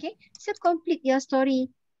 Okay, so complete your story.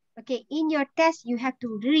 Okay, in your test, you have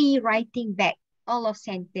to rewriting back all of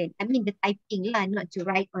sentence. I mean the typing lah, not to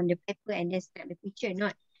write on the paper and then snap the picture,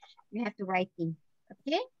 not. You have to writing.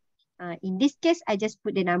 Okay, in this case, I just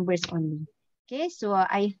put the numbers only. Okay, so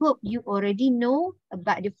I hope you already know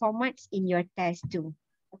about the formats in your test too.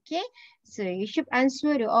 Okay, so you should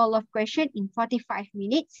answer the all of question in 45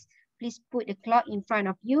 minutes. Please put the clock in front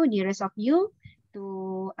of you, nearest of you,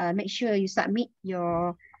 to make sure you submit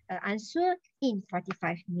your answer in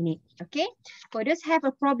 45 minutes. Okay, for those have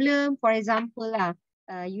a problem, for example,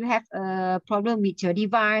 you have a problem with your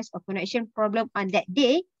device or connection problem on that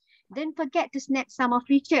day, don't forget to snap some of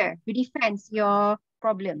feature to defend your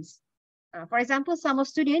problems. For example, some of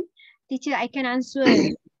students, teacher, I can answer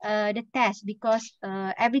the test because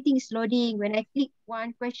everything is loading. When I click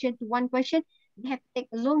one question to one question, they have to take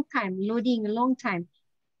a long time, loading a long time.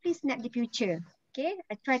 Please snap the future. Okay,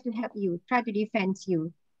 I try to help you, try to defend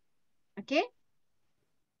you. Okay.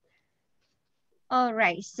 All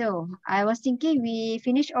right, so I was thinking we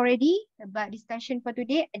finished already about discussion for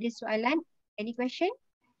today. Ada soalan? Any question?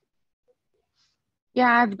 Yeah,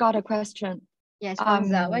 I've got a question. Yes,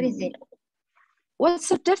 Hamza, what is it? What's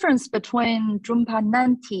the difference between jumpa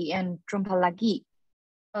nanti and jumpa lagi?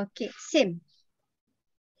 Okay, same.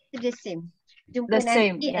 It's the same. Jumpa The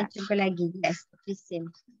same, nanti and yeah. jumpa lagi. Yes, the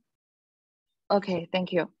same. Okay,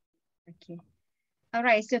 thank you. Okay. All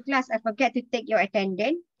right, so class, I forget to take your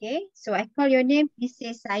attendance. Okay, so I call your name. Please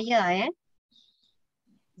say saya.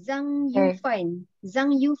 Zhang Yufan.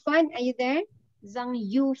 Zhang Yufan, are you there? Zhang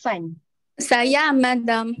Yufan. Saya,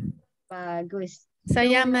 madam. Bagus.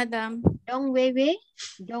 Saya, madam. Dong Wewe.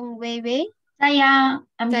 Dong Wewe. Saya,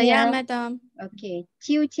 here. madam. Okay.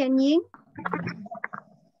 Chiu Chen-ying.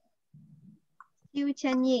 Chiu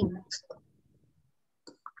Chen-ying.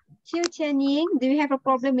 Chiu Chen-ying, do you have a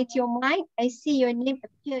problem with your mic? I see your name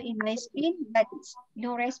appear in my screen, but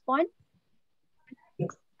no response.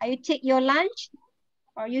 Are you take your lunch?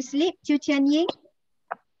 Or you sleep, Chiu Chen-ying?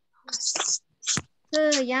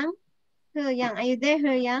 He Yang. He Yang, are you there,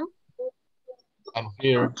 He Yang? I'm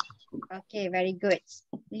here. Okay, very good.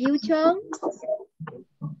 Liu Chong.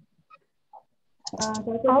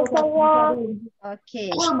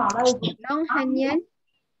 Okay. Long Han Yan.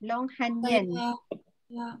 Long Han Yan.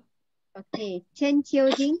 Okay. Chen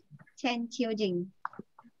Chiu Jing. Chen Chiu Jing.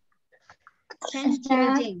 Chen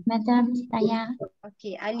Chiu Jing. Madam, saya.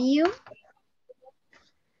 Okay. Aliu.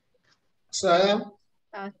 Saya.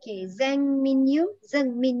 Okay. Zheng Min Yu.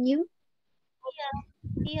 Zheng Min Yu.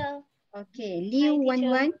 Here. Okay. Liu Wan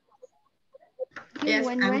Wan. Yes,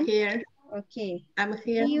 I'm here. Okay. I'm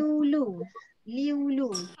here. Liu Lu. Liu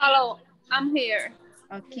Lu. Hello, I'm here.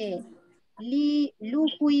 Okay. Lu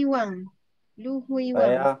Hui Wang. Lu Hui Wang.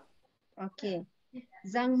 Saya. Okay.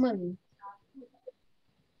 Zhang Meng.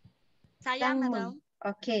 Saya, Zhang madam. Meng.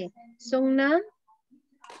 Okay. Song Na.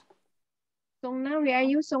 Song Na, where are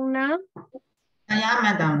you, Song Na? Saya,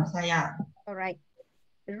 madam. Saya. All right.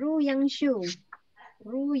 Ru Yang Shu.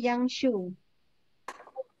 Ru Yang Shu.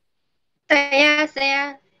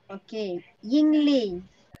 Saya. Okay. Ying Li.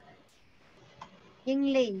 Ying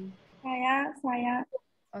Li. Saya.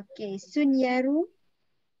 Okay. Sun Yaru.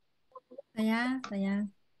 Saya.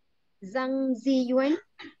 Zhang Ziyuan.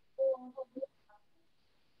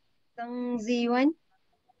 Zhang Ziyuan.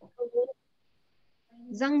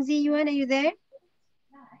 Zhang Ziyuan, are you there?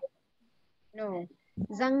 No.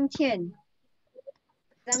 Zhang Qian.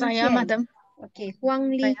 Saya, madam. Okay. Huang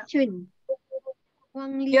Li Chun.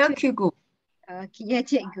 Huang Li Ya, Chun. cikgu. Okay, ya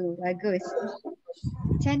cikgu. Bagus.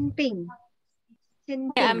 Chen Ping. Chen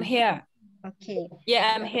Ping. Yeah, I'm here. Okay.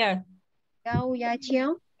 Yeah, I'm here. Gao Ya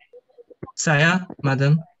Chiao. Saya,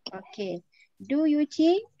 madam. Okay. Du Yu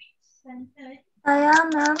Chi. Saya,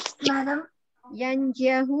 madam. Yan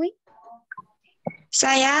Jia Hui.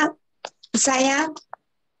 Saya.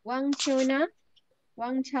 Wang Chona.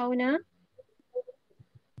 Wang Chauna.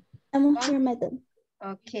 I'm here, madam.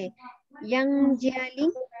 Okay. Yang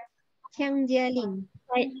Jialing. Qiang Jialing.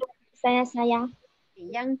 Saya.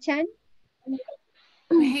 Yang Chan.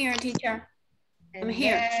 I'm here, teacher. And I'm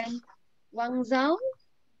here. then Wang Zhao.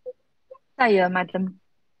 Saya, madam.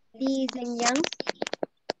 Li Zhengyang.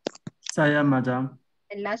 Saya, madam.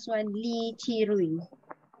 And last one, Li Qirui.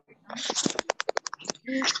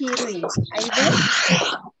 Li Qirui, are you there?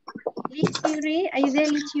 Li Qirui, are you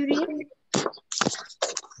there, Li Qirui?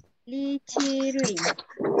 Li Qirui.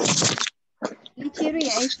 Li Qirui,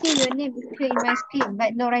 I see your name appear in my screen,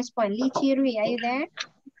 but no response. Li Qirui, are you there?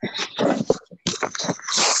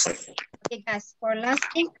 Okay, guys, for last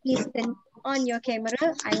thing, please turn on your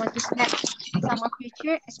camera. I want to snap some of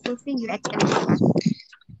picture as proving you attend my class.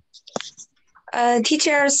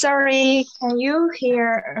 Teacher, sorry, can you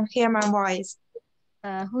hear my voice?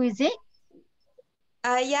 Who is it?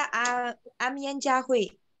 I'm Yan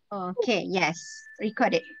Jiahui. Okay, yes,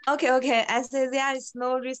 record it. Okay. I say there is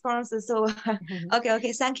no response, so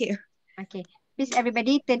okay, thank you. Okay, please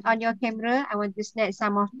everybody turn on your camera. I want to snap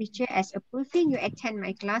some of picture as a proving you attend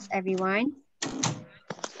my class, everyone.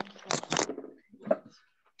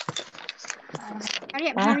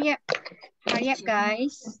 Hurry up,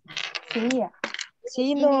 guys.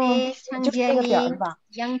 English, Chang Jialing,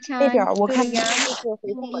 Yang Chan, Yang,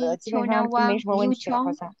 Lily, Chona Wang, Liu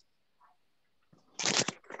Chong.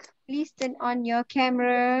 Please turn on your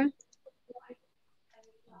camera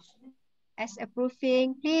as a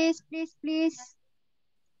proving. Please.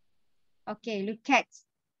 Okay, look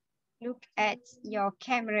at your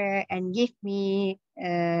camera and give me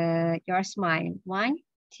your smile. 1,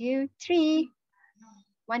 2, 3.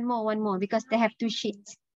 One more because they have 2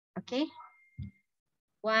 sheets. Okay.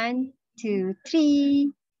 1, 2,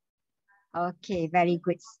 3. Okay, very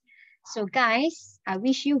good. So guys, I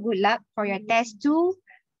wish you good luck for your test 2.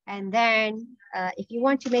 And then if you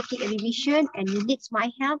want to make it a revision and you need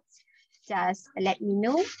my help, just let me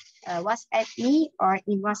know. WhatsApp me or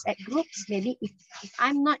in WhatsApp groups. Maybe if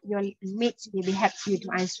I'm not your mate, maybe help you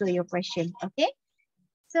to answer your question. Okay.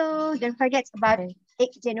 So don't forget about 8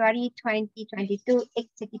 January 2022,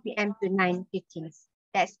 8:30 PM to 9:15.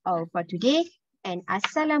 That's all for today. And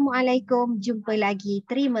Assalamualaikum. Jumpa lagi.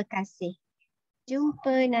 Terima kasih.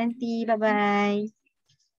 Jumpa nanti. Bye-bye.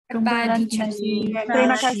 Bye, teacher.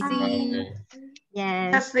 Terima kasih.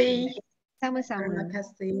 Yes. Sama-sama. Terima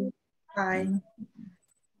kasih. Bye.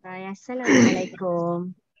 Bye.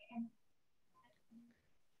 Assalamualaikum.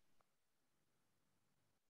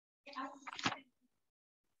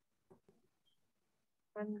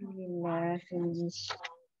 Alhamdulillah, finish.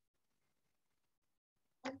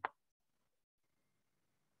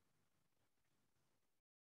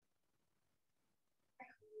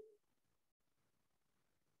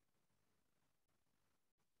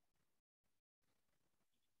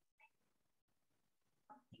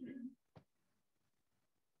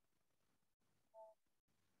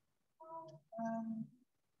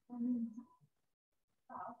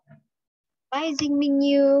 Bye, Jingming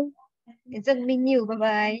Yu. Jingming Yu,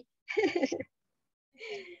 bye-bye.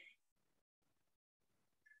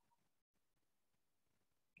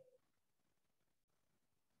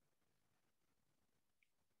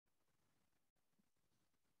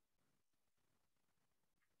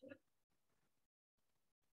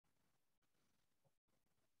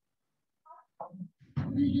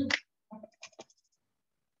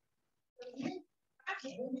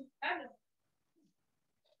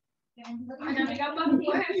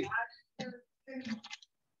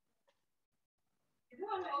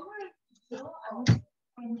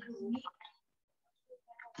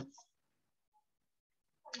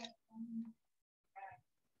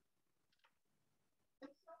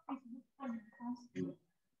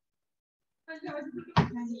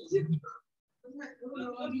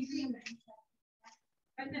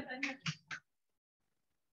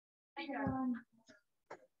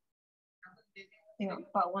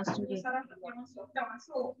 Tengok 4 orang student. 4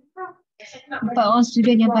 orang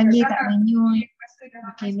student yang panggil tak menu.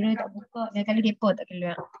 Kamera tak buka. Dan kali depa tak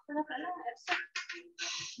keluar.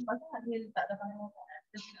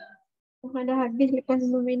 Dah habis lepas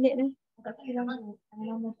 5 minit dah.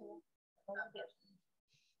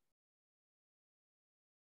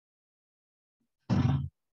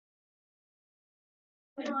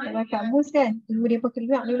 Kalau tak bus kan, tunggu dia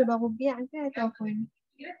keluar dulu baru biar ke ataupun.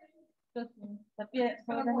 Tapi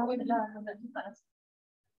kalau dah lama dah tak suka.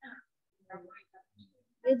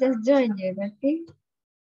 Dia just join je, berarti